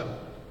primary job: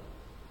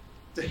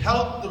 to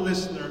help the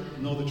listener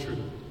know the truth.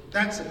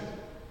 That's it.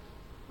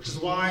 Which is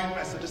why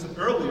I suggested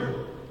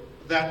earlier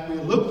that when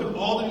we look through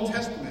all the New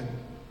Testament,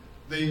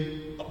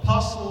 the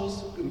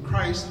apostles in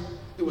Christ,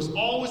 it was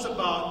always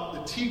about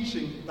the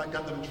teaching that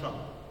got them in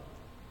trouble.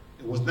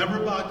 It was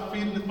never about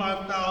feeding the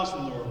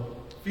 5,000 or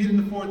feeding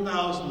the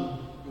 4,000.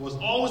 It was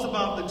always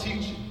about the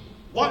teaching.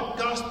 What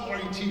gospel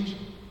are you teaching?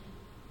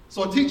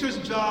 So a teacher's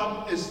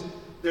job is,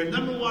 their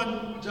number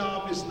one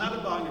job is not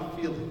about your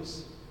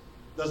feelings.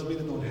 Doesn't mean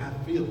they don't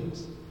have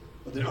feelings.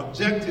 But their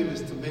objective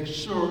is to make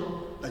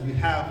sure that you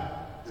have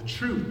the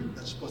truth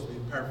that's supposed to be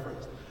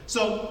paraphrased.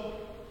 So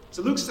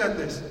Luke said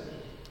this.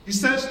 He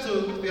says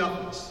to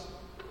Theophilus,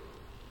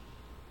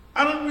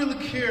 I don't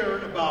really care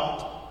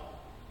about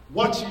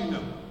what you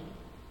know.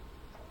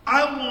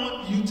 I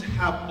want you to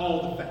have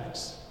all the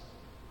facts.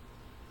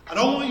 I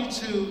don't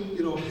want you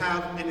to,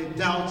 have any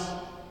doubts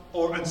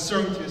or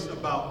uncertainties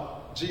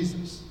about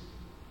Jesus.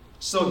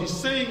 So he's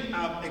saying,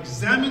 I've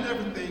examined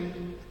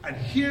everything, and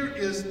here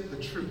is the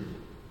truth.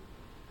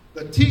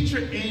 The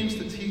teacher aims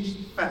to teach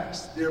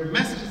facts. Their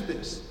message is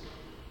this: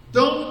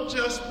 don't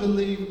just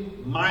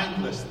believe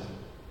mindlessly.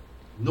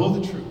 Know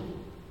the truth.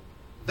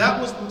 That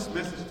was Luke's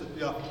message to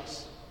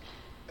Theophilus.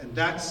 And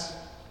that's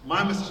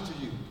my message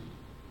to you.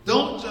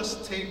 Don't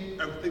just take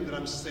everything that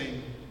I'm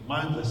saying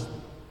mindlessly.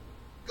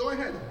 Go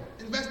ahead,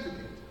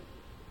 investigate.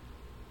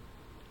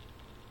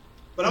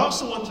 But I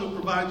also want to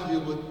provide you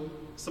with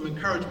some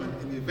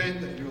encouragement in the event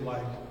that you're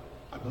like,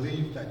 I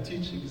believe that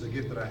teaching is a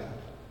gift that I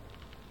have.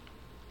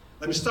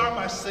 Let me start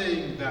by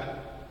saying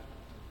that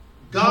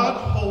God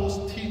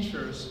holds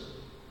teachers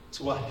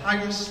to a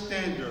higher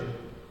standard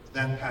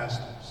than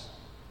pastors.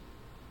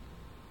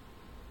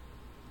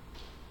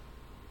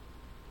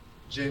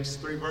 James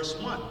 3, verse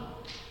 1.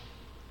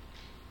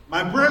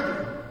 My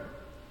brethren,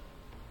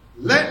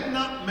 let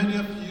not many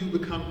of you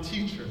become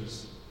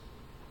teachers,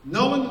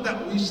 knowing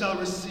that we shall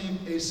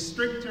receive a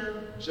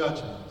stricter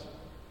judgment.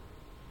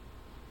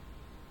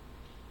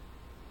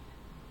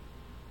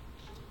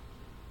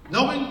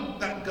 Knowing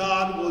that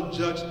God will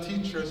judge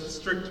teachers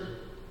stricter.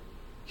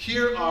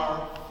 Here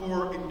are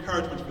 4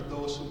 encouragements for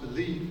those who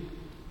believe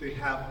they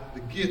have the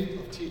gift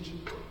of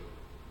teaching.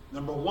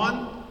 Number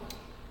 1,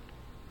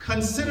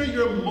 consider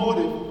your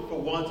motive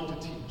for wanting to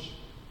teach.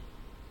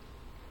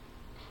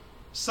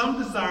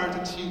 Some desire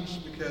to teach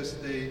because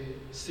they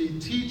see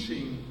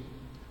teaching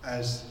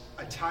as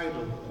a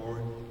title, or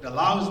it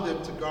allows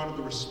them to garner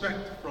the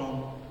respect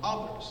from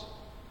others.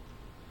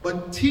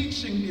 But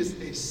teaching is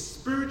a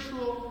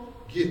spiritual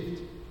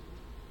gift.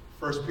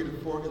 1 Peter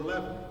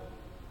 4:11.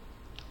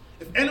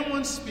 If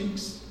anyone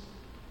speaks,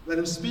 let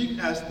him speak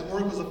as the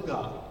oracles of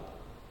God.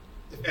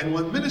 If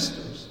anyone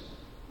ministers,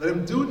 let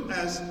him do it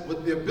as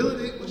with the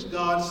ability which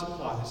God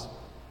supplies,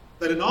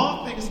 that in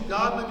all things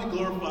God may be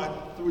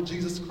glorified through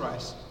Jesus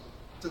Christ,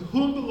 to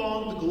whom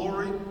belong the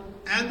glory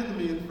and the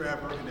dominion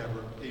forever and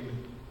ever. Amen.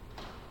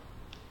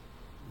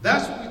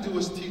 That's what we do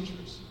as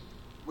teachers.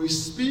 We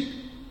speak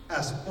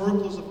as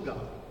oracles of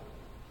God.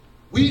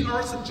 We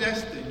are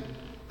suggesting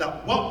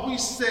that what we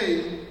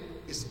say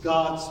is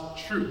God's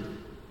truth.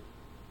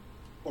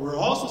 But we're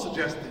also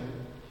suggesting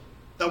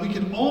that we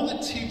can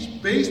only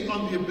teach based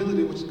on the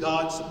ability which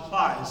God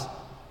supplies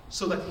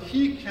so that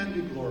He can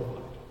be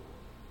glorified.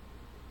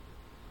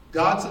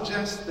 God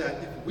suggests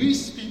that if we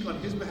speak on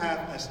His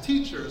behalf as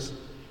teachers,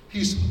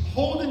 He's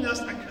holding us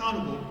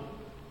accountable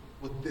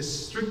with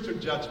this stricter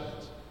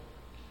judgment.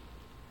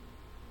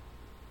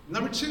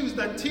 Number 2 is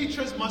that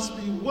teachers must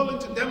be willing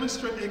to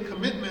demonstrate a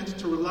commitment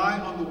to rely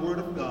on the Word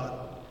of God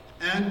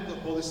and the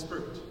Holy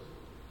Spirit.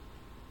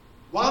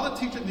 While the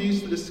teacher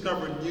needs to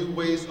discover new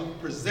ways of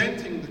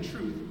presenting the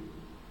truth,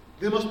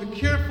 they must be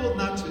careful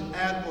not to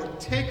add or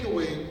take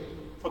away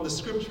from the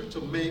Scripture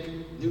to make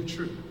new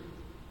truth.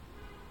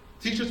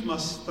 Teachers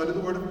must study the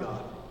Word of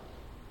God,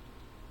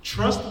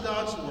 trust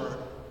God's Word,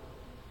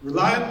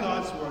 rely on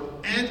God's Word,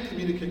 and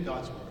communicate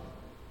God's Word.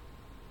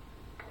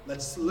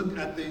 Let's look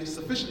at the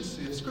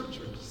sufficiency of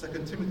Scripture. 2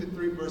 Timothy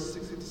 3, verse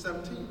 16 to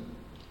 17.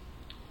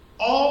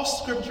 All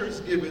Scripture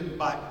is given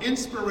by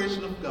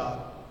inspiration of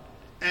God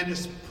and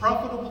is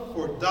profitable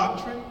for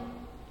doctrine,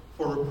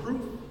 for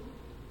reproof,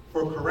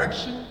 for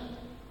correction,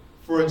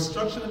 for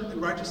instruction in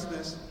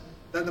righteousness,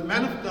 that the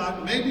man of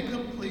God may be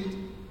complete,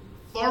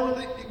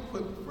 thoroughly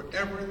equipped for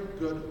every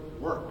good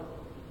work.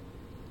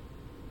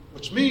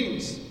 Which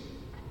means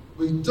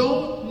we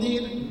don't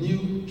need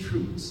new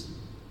truths,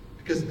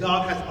 because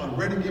God has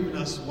already given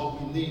us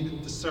what we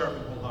need to serve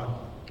Him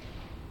wholeheartedly.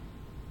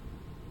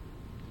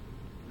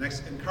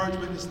 Next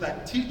encouragement is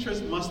that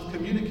teachers must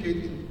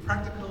communicate in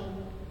practical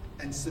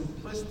and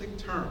simplistic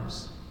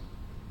terms.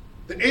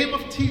 The aim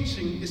of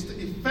teaching is to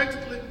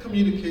effectively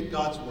communicate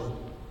God's Word,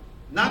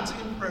 not to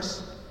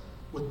impress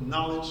with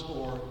knowledge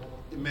or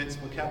immense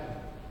vocabulary.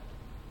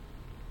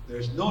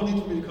 There's no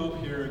need for me to come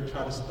up here and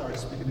try to start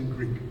speaking in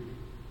Greek.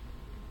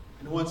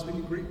 Anyone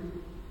speaking Greek?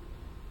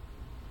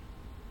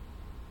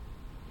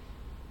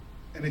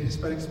 Any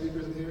Hispanic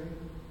speakers in here?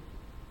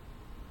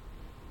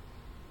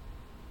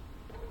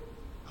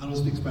 I don't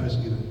speak Spanish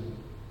either.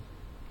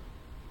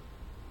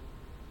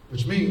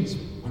 Which means,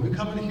 when we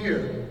come in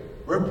here,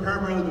 we're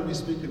primarily going to be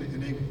speaking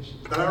in English.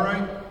 Is that all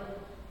right?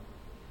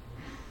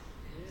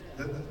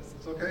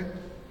 That's okay?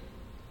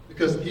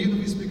 Because even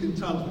if we speak in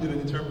tongues, we need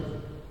an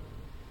interpreter.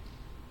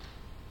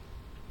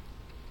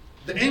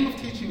 The aim of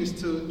teaching is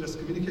to just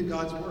communicate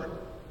God's word.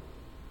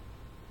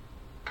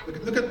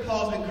 Look at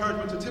Paul's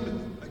encouragement to Timothy.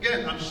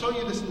 Again, I'm showing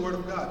you this in the Word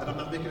of God, that I'm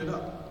not making it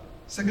up.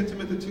 2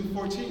 Timothy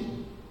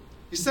 2:14.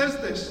 He says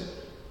this,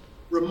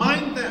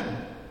 remind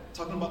them,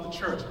 talking about the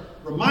church,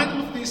 remind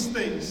them of these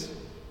things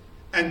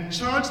and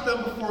charge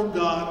them before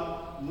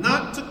God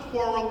not to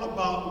quarrel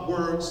about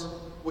words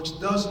which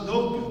does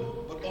no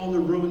good, but only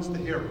ruins the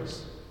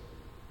hearers.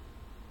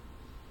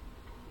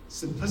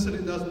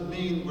 Simplicity doesn't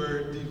mean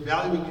we're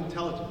devaluing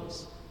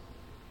intelligence.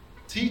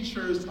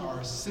 Teachers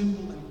are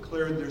simple and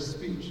clear in their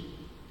speech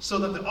so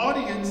that the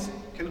audience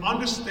can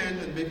understand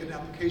and make an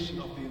application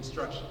of the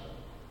instruction.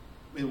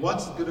 I mean,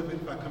 what's good of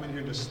it if I come in here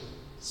and just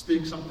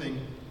speak something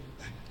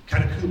like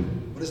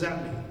Catechumen? What does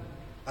that mean?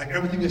 Like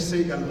everything I say,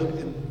 you gotta look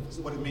in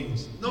what it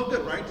means. No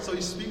good, right? So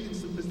you speak in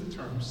simplistic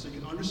terms so you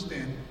can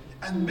understand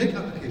and make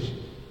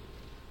application.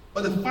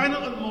 But the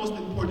final and most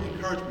important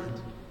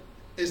encouragement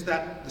is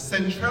that the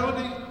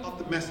centrality of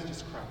the message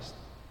is Christ.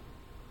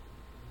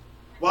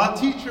 While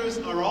teachers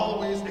are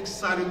always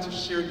excited to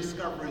share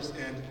discoveries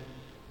and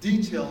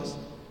details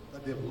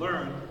that they've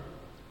learned,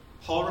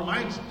 Paul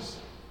reminds us,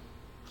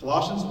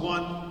 Colossians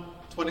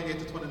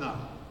 1:28-29.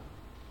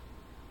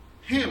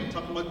 Him,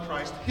 talking about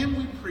Christ, him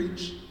we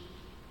preach,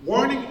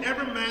 warning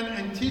every man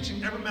and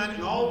teaching every man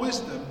in all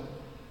wisdom,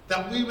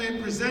 that we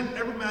may present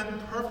every man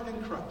perfect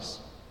in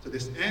Christ. To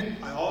this end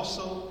I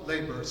also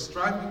labor,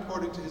 striving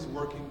according to his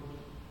working,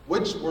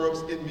 which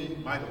works in me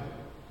mightily.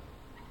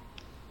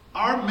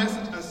 Our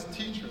message as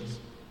teachers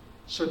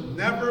should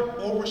never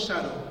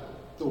overshadow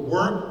the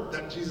work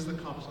that Jesus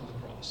accomplished on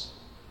the cross.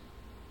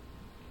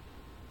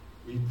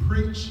 We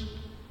preach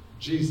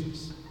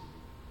Jesus.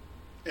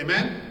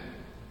 Amen?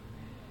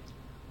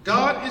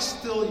 God is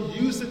still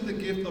using the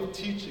gift of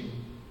teaching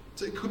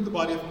to equip the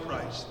body of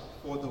Christ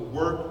for the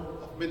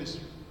work of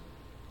ministry.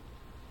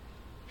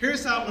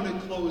 Here's how I'm going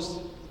to close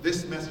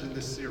this message in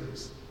this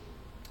series.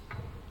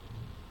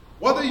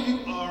 Whether you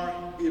are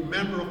a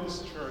member of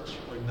this church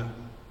or not,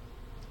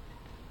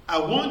 I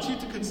want you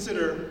to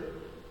consider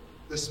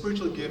the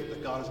spiritual gift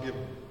that God has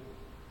given you.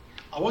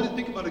 I want you to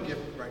think about a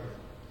gift right now.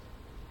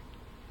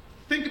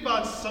 Think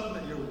about something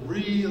that you're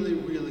really,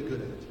 really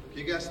good at.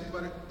 Can you guys think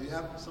about it? Do you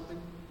have something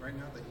right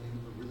now that you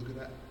are really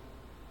good at?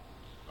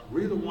 I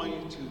really want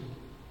you to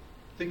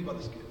think about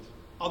this gift.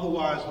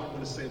 Otherwise, what I'm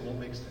going to say won't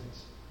make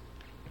sense.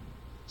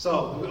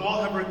 So, we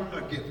all have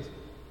a gift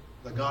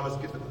that God has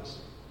gifted us.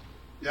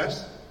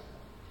 Yes?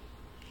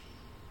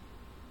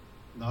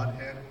 Nod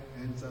head,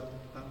 hands up,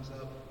 thumbs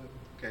up.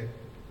 Okay.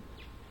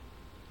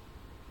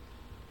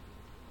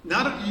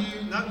 Now that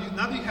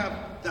you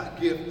have that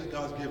gift that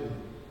God's given you,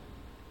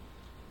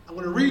 I'm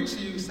going to read to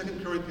you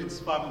 2 Corinthians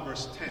 5 and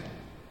verse 10.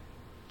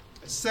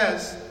 It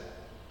says,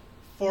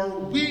 for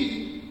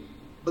we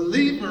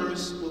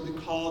believers will be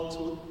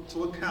called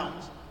to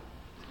account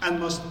and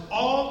must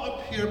all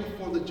appear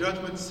before the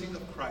judgment seat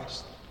of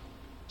Christ,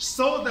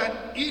 so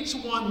that each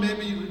one may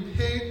be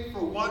repaid for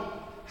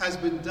what has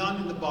been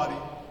done in the body,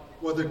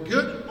 whether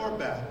good or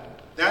bad.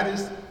 That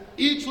is,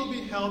 each will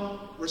be held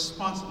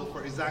responsible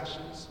for his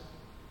actions,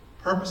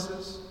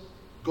 purposes,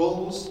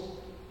 goals,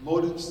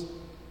 motives,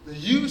 the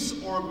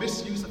use or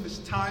misuse of his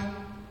time,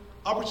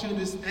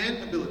 opportunities,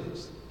 and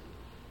abilities.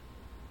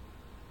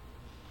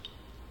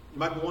 You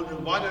might be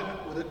wondering, why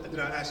did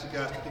I ask you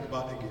guys to think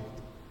about a gift?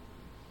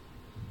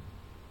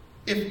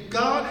 If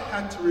God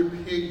had to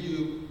repay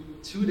you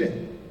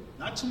today,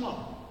 not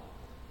tomorrow,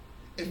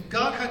 if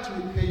God had to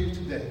repay you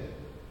today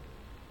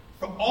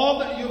for all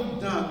that you have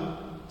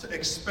done to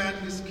expand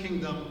his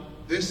kingdom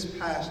this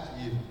past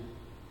year,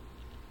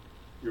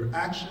 your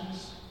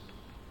actions,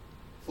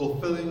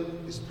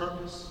 fulfilling his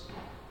purpose,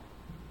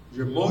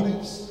 your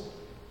motives,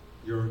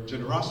 your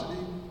generosity,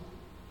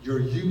 your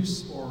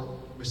use or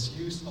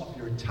misuse of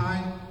your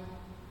time,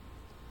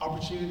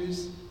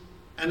 opportunities,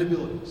 and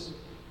abilities.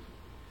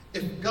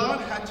 If God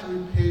had to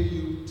repay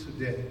you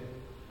today,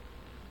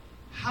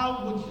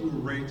 how would you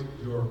rate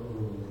your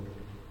reward?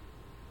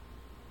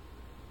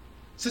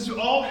 Since we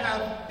all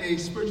have a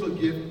spiritual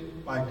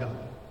gift by God,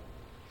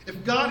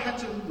 if God had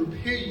to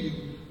repay you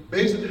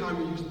based on how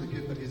you're using the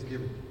gift that he's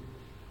given you,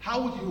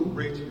 how would you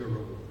rate your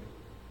reward?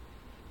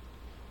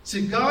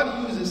 See,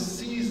 God uses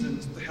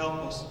seasons to help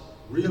us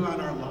realign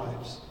our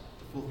lives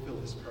to fulfill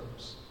his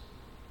purpose.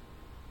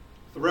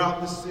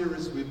 Throughout this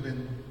series, we've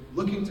been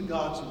looking to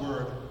God's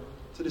word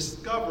to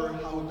discover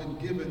how we've been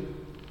given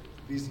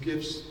these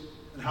gifts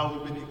and how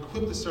we've been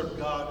equipped to serve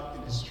God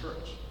in his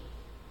church.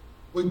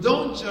 We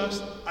don't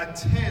just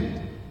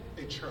attend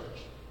a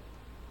church.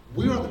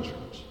 We are the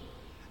church.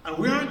 And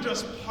we aren't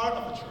just part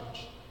of the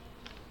church.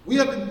 We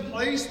have been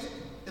placed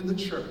in the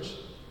church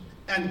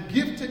and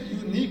gifted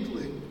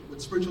uniquely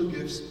with spiritual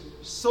gifts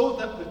so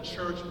that the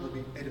church will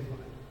be edified.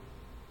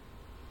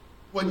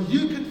 When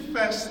you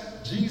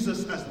confess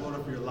Jesus as Lord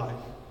of your life,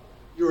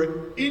 you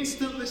are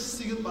instantly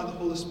sealed by the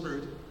Holy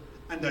Spirit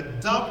and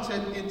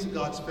adopted into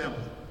God's family.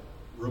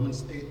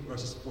 Romans 8,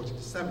 verses 14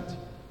 to 17.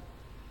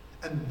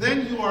 And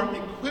then you are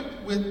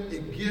equipped with a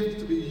gift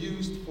to be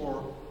used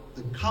for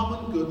the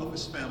common good of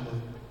his family,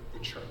 the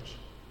church.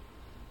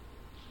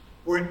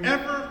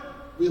 Wherever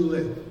we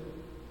live,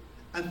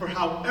 and for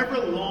however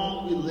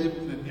long we live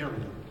in an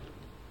area,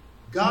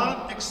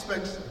 God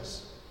expects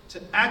us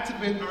to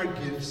activate our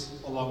gifts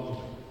along the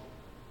way.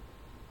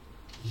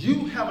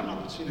 You have an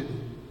opportunity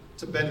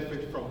to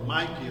benefit from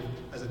my gift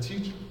as a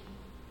teacher.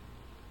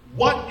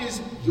 What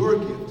is your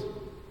gift?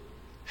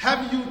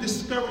 Have you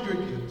discovered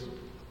your gift?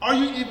 Are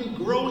you even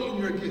growing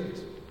in your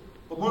gift?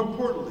 But more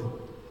importantly,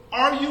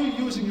 are you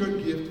using your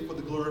gift for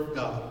the glory of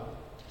God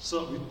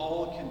so that we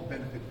all can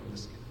benefit from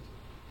this gift?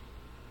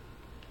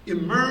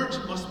 Emerge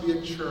must be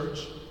a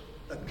church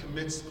that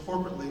commits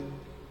corporately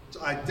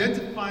to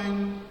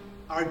identifying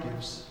our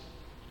gifts,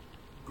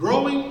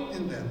 growing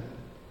in them,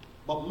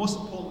 but most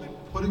importantly,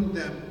 putting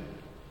them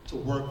to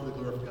work for the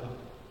glory of God.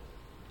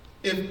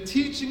 If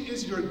teaching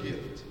is your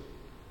gift,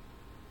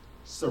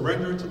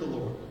 surrender to the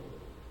Lord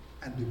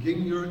and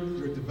begin your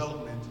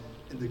development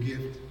in the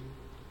gift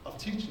of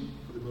teaching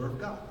for the glory of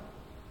God.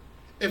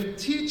 If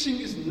teaching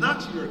is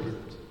not your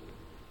gift,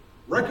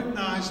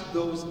 recognize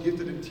those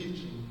gifted in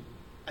teaching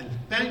and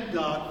thank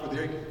God for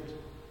their gift.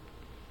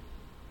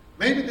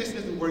 Maybe this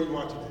isn't where you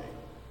are today.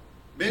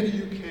 Maybe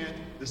you can't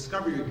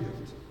discover your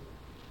gift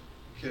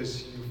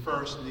because you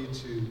first need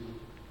to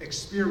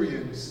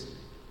experience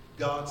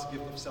God's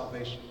gift of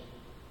salvation.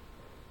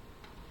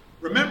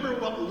 Remember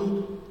what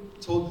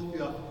Luke told the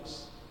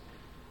Theophilus.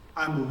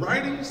 I'm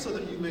writing so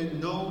that you may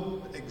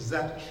know the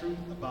exact truth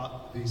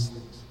about these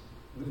things.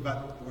 We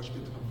invite the worship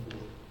team to come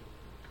forward.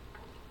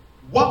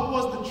 What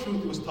was the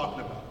truth he was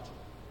talking about?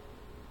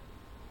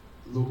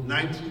 Luke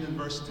 19 and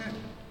verse 10.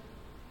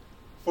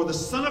 For the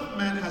Son of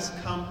Man has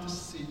come to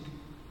seek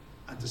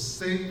and to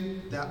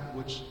save that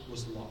which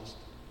was lost.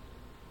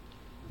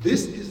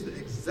 This is the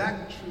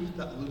exact truth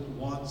that Luke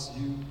wants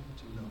you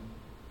to know.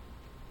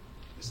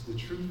 It's the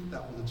truth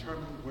that will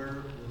determine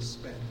where we'll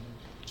spend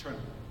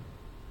eternity.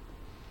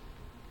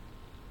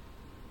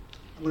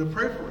 I'm going to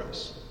pray for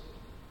us.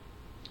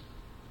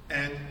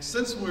 And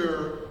since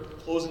we're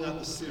closing out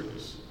the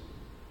series,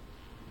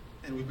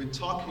 and we've been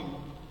talking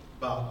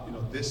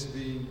about, this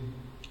being,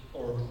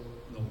 or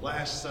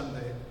last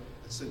Sunday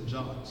at St.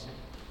 John's,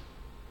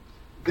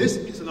 this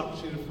is an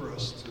opportunity for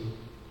us to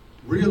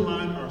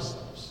realign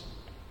ourselves.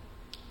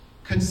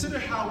 Consider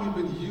how we've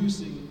been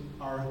using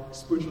our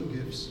spiritual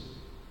gifts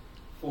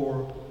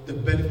for the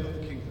benefit of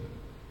the kingdom.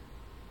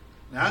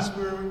 Now, as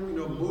we're,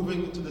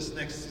 moving into this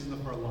next season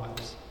of our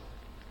lives,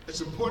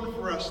 it's important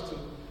for us to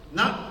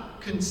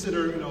not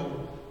consider,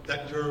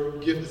 that your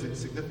gift is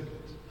insignificant.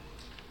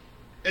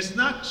 It's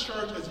not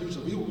church as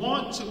usual. We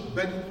want to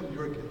benefit from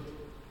your gift.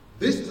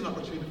 This is an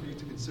opportunity for you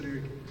to consider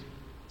your gift.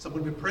 So I'm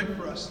going to be praying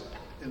for us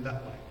in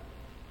that way.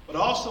 But I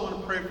also want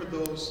to pray for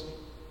those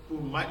who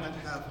might not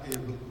have a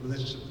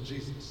relationship with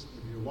Jesus.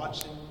 Maybe you're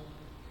watching,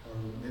 or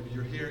maybe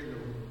you're here in the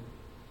room.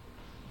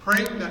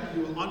 Praying that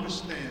you will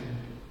understand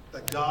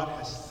that God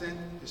has sent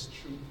his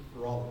truth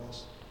for all of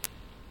us.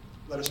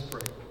 Let us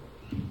pray.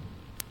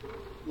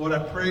 Lord, I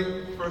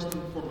pray first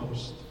and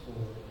foremost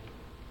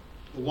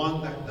for the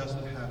one that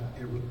doesn't have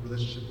a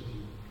relationship with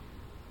you.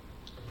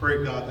 I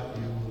pray, God, that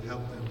you will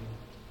help them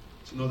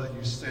to know that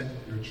you sent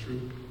your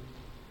truth.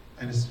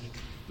 And it's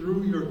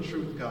through your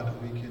truth, God,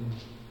 that we can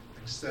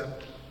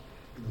accept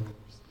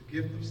the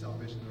gift of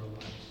salvation in our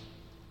lives.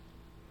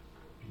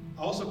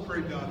 I also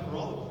pray, God, for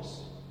all of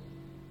us.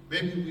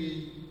 Maybe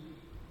we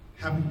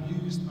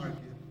haven't used our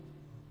gift.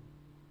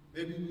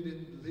 Maybe we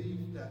didn't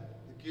believe that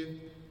the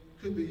gift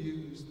could be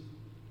used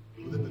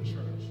within the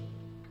church.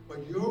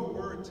 But your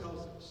word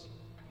tells us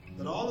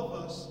that all of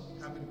us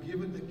have been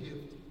given a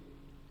gift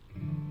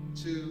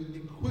to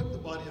equip the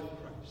body of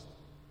Christ.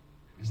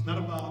 It's not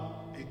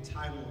about a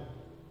title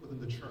within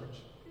the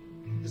church.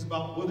 It's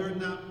about whether or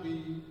not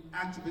we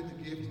activate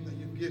the gift that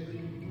you've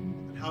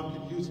given and how we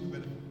can use it to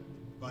benefit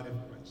the body of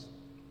Christ.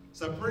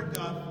 So I pray,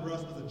 God, for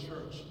us as a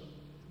church,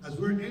 as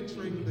we're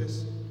entering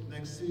this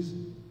next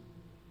season,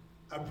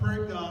 I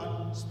pray,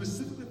 God,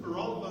 specifically for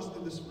all of us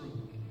in this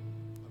room,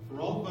 for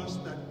all of us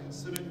that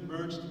consider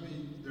Emerge to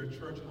be their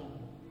church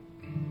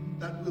home,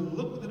 that we'll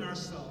look within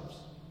ourselves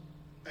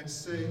and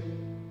say,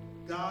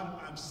 God,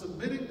 I'm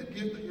submitting the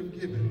gift that you've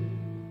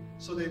given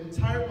so the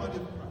entire body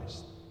of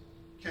Christ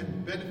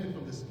can benefit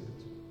from this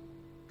gift.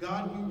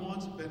 God, we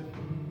want to benefit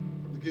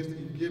from the gift that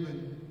you've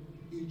given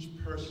each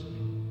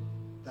person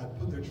that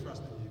put their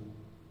trust in you.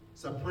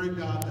 So I pray,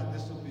 God, that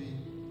this will be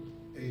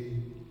a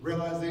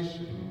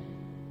realization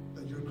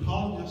that you're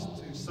calling us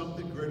to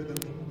something greater than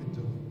what we've been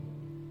doing.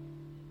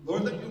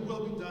 Lord, that your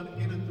will be done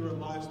in and through our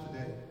lives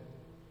today.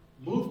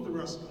 Move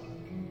through us, God.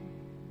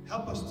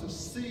 Help us to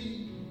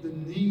see the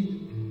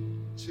need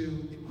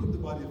to equip the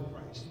body of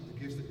Christ with the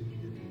gifts that you've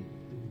given.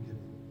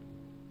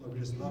 Lord, we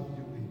just love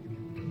you. We